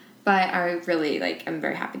while, but I really, like, I'm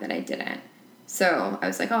very happy that I didn't. So I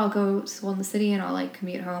was like, oh, I'll go to school in the city and I'll like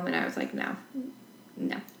commute home. And I was like, no.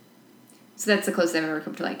 So that's the closest I've ever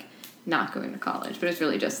come to like not going to college. But it's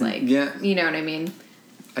really just like, Yeah. you know what I mean?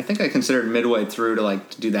 I think I considered midway through to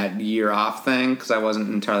do that year off thing because I wasn't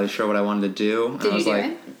entirely sure what I wanted to do. Did I was you do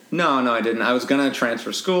like, it? No, I didn't. I was gonna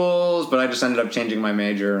transfer schools, but I just ended up changing my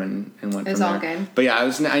major and went. It was from all there. good. But yeah,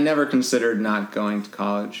 I never considered not going to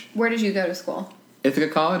college. Where did you go to school? Ithaca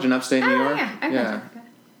College in upstate New York. Yeah, I've yeah.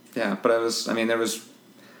 Yeah, but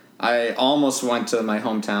I almost went to my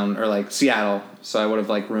hometown, or like Seattle, so I would have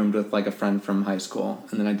like roomed with like a friend from high school,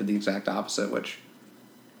 and then I did the exact opposite, which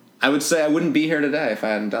I would say I wouldn't be here today if I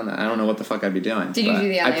hadn't done that. I don't know what the fuck I'd be doing. Did you do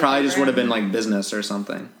the LA I probably just would have been program? like business or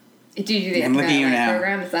something. Did you do the I'm looking at you LA now.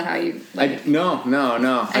 program? Is that how you like? No. I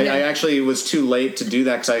know. I actually was too late to do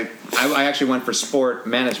that because I actually went for sport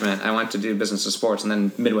management. I went to do business of sports, and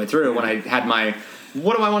then midway through, when I had my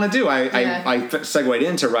what do I want to do, I segued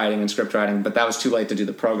into writing and script writing, but that was too late to do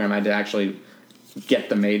the program. I had to actually get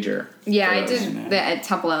the major. Yeah, I for those. did the at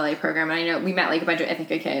Temple LA program, and I know we met like a bunch of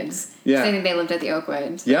Ithaca kids. Yeah. I think they lived at the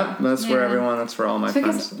Oakwood. Yep, that's where Yeah. that's where all my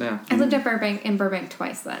Because friends. Yeah. I lived at Burbank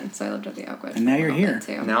twice then, so I lived at the Oakwood. And now for a you're little here. bit,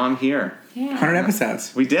 too. Now I'm here. Yeah. 100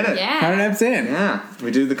 episodes. We did it. 100 Yeah. eps in. Yeah.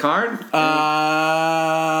 We do the card.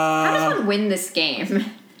 How does one win this game?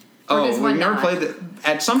 Or Oh, does we one never not? played the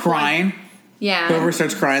at some Crying. Yeah. Whoever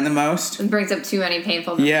starts crying the most. It brings up too many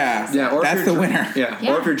painful Yeah. memories. Yeah, or if That's you're the dr- winner. Yeah.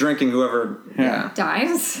 Yeah. Or if you're drinking, whoever. Yeah.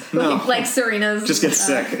 Dies? No. like Serena's. Just gets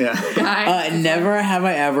sick. Yeah. Guy. Never have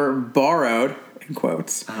I ever borrowed, in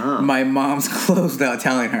quotes, my mom's clothes without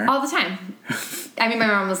telling her. All the time. I mean, my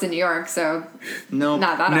mom was in New York, so No.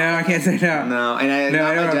 not that No, I often. can't say no. No, and I No,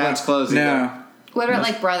 not I don't my have dad's a- clothes No. either. What about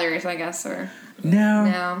like brothers, I guess, or No.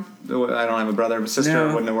 no? I don't have a brother, but sister No.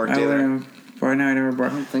 wouldn't have worked I either. wouldn't have- Or no, I never I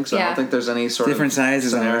borrowed. don't think so. I Yeah. don't think there's any sort Different of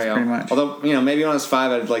sizes almost, scenario. pretty much. Although, maybe when I was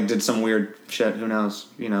 5, I did some weird shit. Who knows?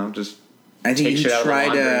 Just I think take he shit out of the tried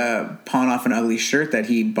laundry. to pawn off an ugly shirt that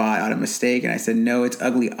he bought out of mistake, and I said, no, it's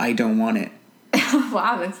ugly. I don't want it.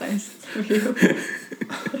 Wow, that's nice of you.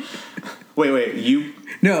 Wait, you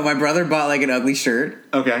No, my brother bought like an ugly shirt,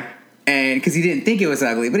 okay? and because he didn't think it was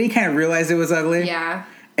ugly, but he kind of realized it was ugly. Yeah.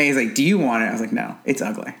 And he's like, do you want it? I was like, no, it's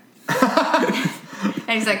ugly.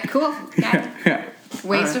 And he's like, cool. Yeah.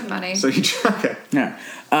 Waste of money. So you okay. Yeah.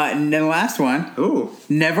 And then the last one. Ooh.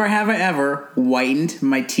 Never have I ever whitened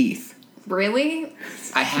my teeth. Really?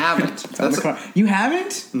 I haven't. You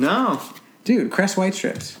haven't? No. Dude, Crest White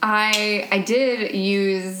Strips. I did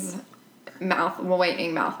use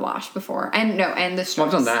whitening mouthwash before. And the strips. Well,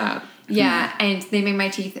 I've done that. Yeah, and they make my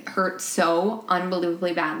teeth hurt so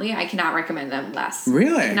unbelievably badly. I cannot recommend them less.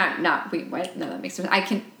 Really? Wait, what? No, that makes sense.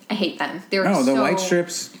 I hate them. They were the white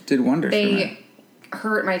strips did wonders for me. They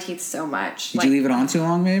hurt my teeth so much. Did you leave it on too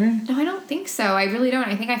long, maybe? No, I don't think so. I really don't.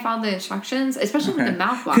 I think I followed the instructions, especially with the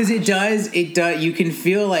mouthwash. Because it does. You can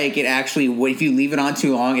feel like it actually, if you leave it on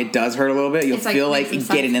too long, it does hurt a little bit. You'll feel like it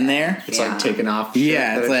getting in there. It's like taking off.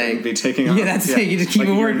 Yeah, it's like be taking off. Yeah, that's it. You just keep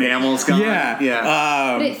like working. Your enamel's gone.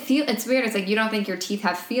 Yeah. But it's weird. It's like you don't think your teeth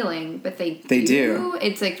have feeling, but they do.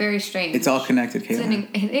 It's like very strange. It's all connected, Caitlin.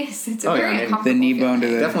 It is. It's a very uncomfortable the knee bone to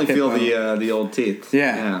the definitely feel the old teeth.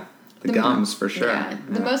 Yeah. The gums for sure. Yeah.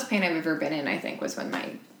 The most pain I've ever been in, I think, was when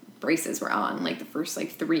my braces were on, like the first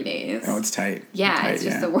 3 days. Oh, it's tight. Yeah, it's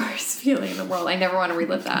just the worst feeling in the world. I never want to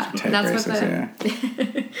relive that. Tight And that's braces,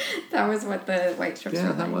 that was what the white strips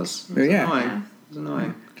were. That was annoying. It was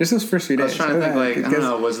annoying. Just those first 3 days. I was trying to think, I don't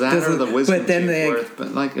know, was that or the wisdom teeth worth?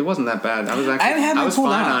 But it wasn't that bad. I was fine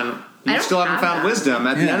on. You still haven't found wisdom.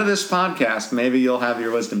 At the end of this podcast, maybe you'll have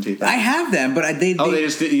your wisdom teeth. I have them, but they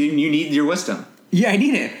just you need your wisdom. Yeah, I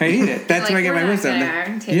need it. That's where I get my wisdom.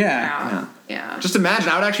 Yeah. Just imagine,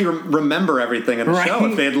 I would actually remember everything in the show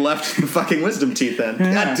if they had left the fucking wisdom teeth in.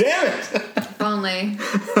 God damn it! If only.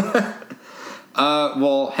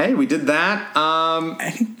 Well, hey, we did that.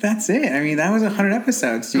 I think that's it. I mean, that was 100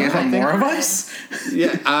 episodes. Do you guys want more of us?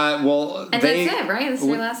 Yeah. Well, and that's it, right? This is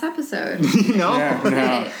your last episode.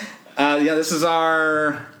 No. This is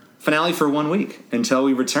our finale for 1 week until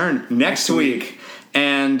we return next week.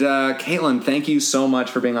 And Caitlin, thank you so much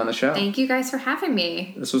for being on the show. Thank you guys for having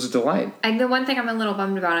me. This was a delight. And the one thing I'm a little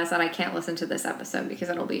bummed about is that I can't listen to this episode because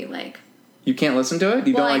it'll be like... You can't listen to it?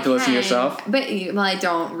 You don't like to listen to yourself? I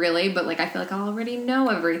don't really, but I feel like I already know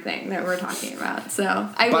everything that we're talking about. So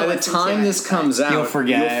by the time this comes out, you'll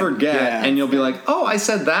forget and you'll be like, oh, I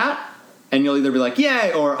said that. And you'll either be like,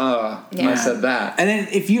 yay, or I said that. And then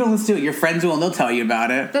if you don't listen to it, your friends will and they'll tell you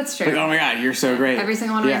about it. That's true. Like, oh my God, you're so great. Every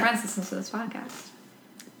single one of my friends listens to this podcast.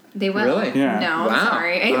 They will. Really? Yeah. No, wow. I'm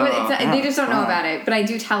sorry. They just don't know about it, but I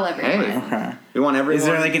do tell everyone. Hey. Okay. We want everyone. Is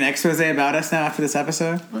there an expose about us now after this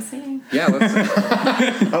episode? We'll see. Yeah, let's.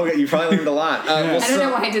 Okay, you probably learned a lot. I don't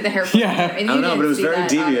know why I did the hair flip. Yeah. And I don't know, but it was very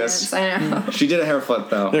devious. I know. She did a hair flip,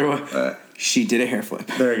 though. She did a hair flip.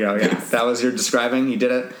 There you go, yeah. That was your describing. You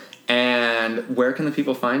did it. And where can the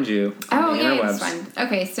people find you on the interwebs? It's fun.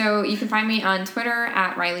 Okay, so you can find me on Twitter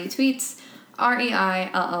at Riley Tweets,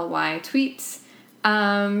 REILLY Tweets.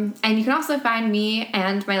 And you can also find me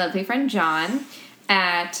and my lovely friend John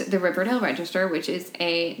at the Riverdale Register, which is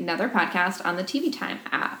another podcast on the TV Time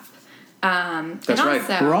app. That's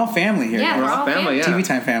right. We're all family here. Yeah, we're all family. Yeah. TV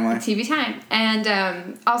Time family. TV Time.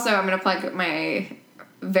 And also, I'm going to plug my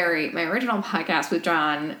original podcast with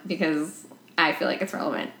John because I feel like it's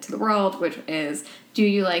relevant to the world, which is Do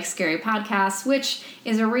You Like Scary Podcasts, which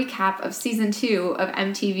is a recap of season 2 of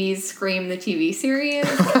MTV's Scream the TV series.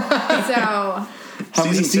 So... How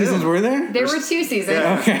many seasons were there? There were 2 seasons.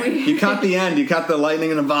 Yeah. Okay. You caught the end. You caught the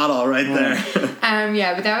lightning in a bottle right there.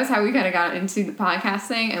 But that was how we kind of got into the podcast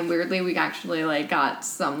thing, and weirdly, we actually got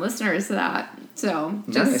some listeners to that. So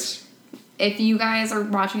just if you guys are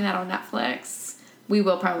watching that on Netflix, we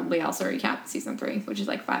will probably also recap season 3, which is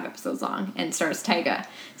 5 episodes long, and stars Tyga.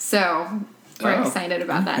 So we're excited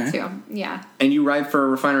about that too. Yeah. And you write for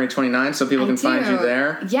Refinery 29, so people can find you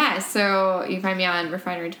there. Yeah. So you can find me on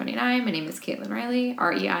Refinery 29. My name is Caitlin Riley,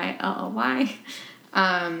 REILLY.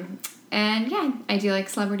 And yeah, I do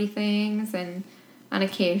celebrity things, and on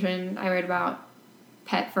occasion I write about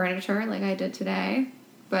pet furniture, like I did today.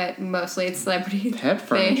 But mostly it's celebrity pet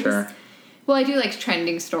things. Furniture. Well, I do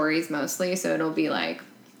trending stories mostly, so it'll be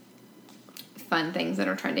fun things that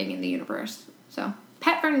are trending in the universe. So.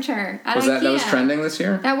 Pet furniture at IKEA. That was trending this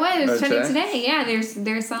year? That was trending today. Yeah,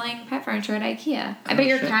 they're selling pet furniture at IKEA. I bet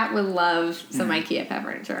your cat would love some IKEA pet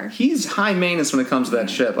furniture. He's high maintenance when it comes to that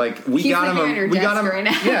shit. We got him right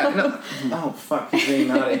now. Yeah. No. Oh fuck, he's being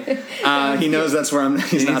naughty. He knows that's where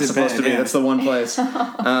he's not supposed to be. That's the one place.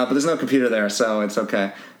 But there's no computer there, so it's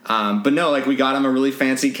okay. But no, we got him a really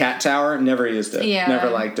fancy cat tower. Never used it. Yeah. Never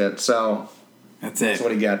liked it. So that's it. That's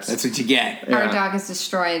what he gets. That's what you get. Yeah. Our dog is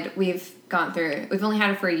destroyed. We've only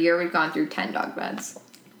had it for a year. We've gone through 10 dog beds.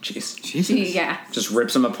 Jeez. Jesus. Yeah. Just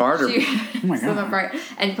rips them apart? Oh my God. Them apart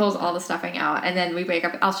and pulls all the stuffing out. And then we wake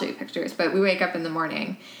up. I'll show you pictures. But we wake up in the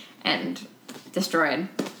morning and destroyed.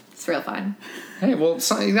 It's real fun. Hey, well,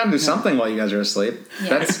 you gotta do something while you guys are asleep.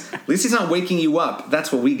 Yeah. At least he's not waking you up.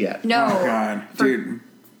 That's what we get. No. Oh, God. Dude.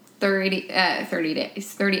 30 days,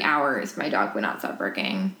 30 hours, my dog would not stop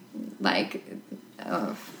barking. Like,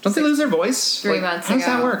 Don't they lose their voice? 3 months how ago.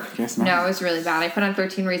 How does that work? Guess not. No, it was really bad. I put on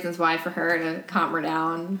 13 Reasons Why for her to calm her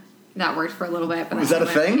down. That worked for a little bit. But Is that a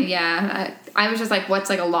thing? Yeah. I was just like,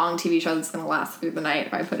 what's like a long TV show that's going to last through the night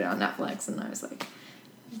if I put it on Netflix? And I was like,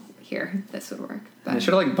 here, this would work. They But,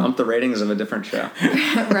 should have bumped the ratings of a different show.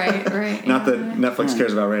 right. Not that yeah. Netflix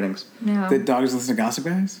cares about ratings. No. The dogs listen to Gossip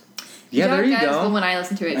Guys? Yeah, Dog there you does, go. But when I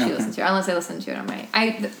listen to it, she Okay. listens to it. Unless I listen to it on my...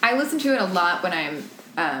 I listen to it a lot when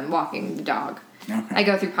I'm walking the dog. Okay. I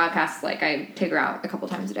go through podcasts, I take her out a couple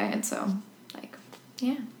times a day, and so,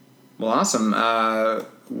 yeah. Well, awesome.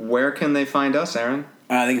 Where can they find us, Aaron?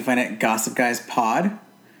 They can find it at Gossip Guys Pod,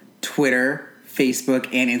 Twitter, Facebook,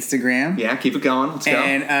 and Instagram. Yeah, keep it going. Let's go.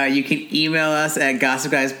 And you can email us at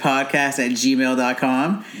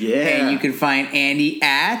gossipguyspodcast@gmail.com. Yeah. And you can find Andy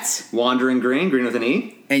at... Wandering Green with an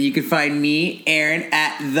E. And you can find me, Aaron,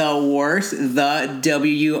 at The Worst, the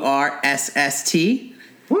WRSST.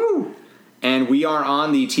 Woo! And we are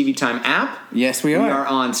on the TV Time app. Yes, we We are. are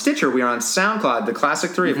on Stitcher. We are on SoundCloud, the Classic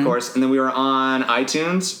 3, of course. And then we are on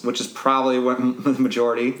iTunes, which is probably what the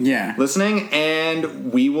majority Yeah. listening.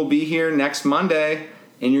 And we will be here next Monday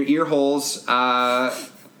in your ear holes.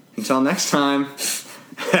 Until next time,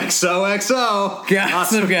 XOXO.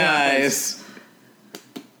 Gossip Guys.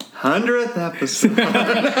 100th episode.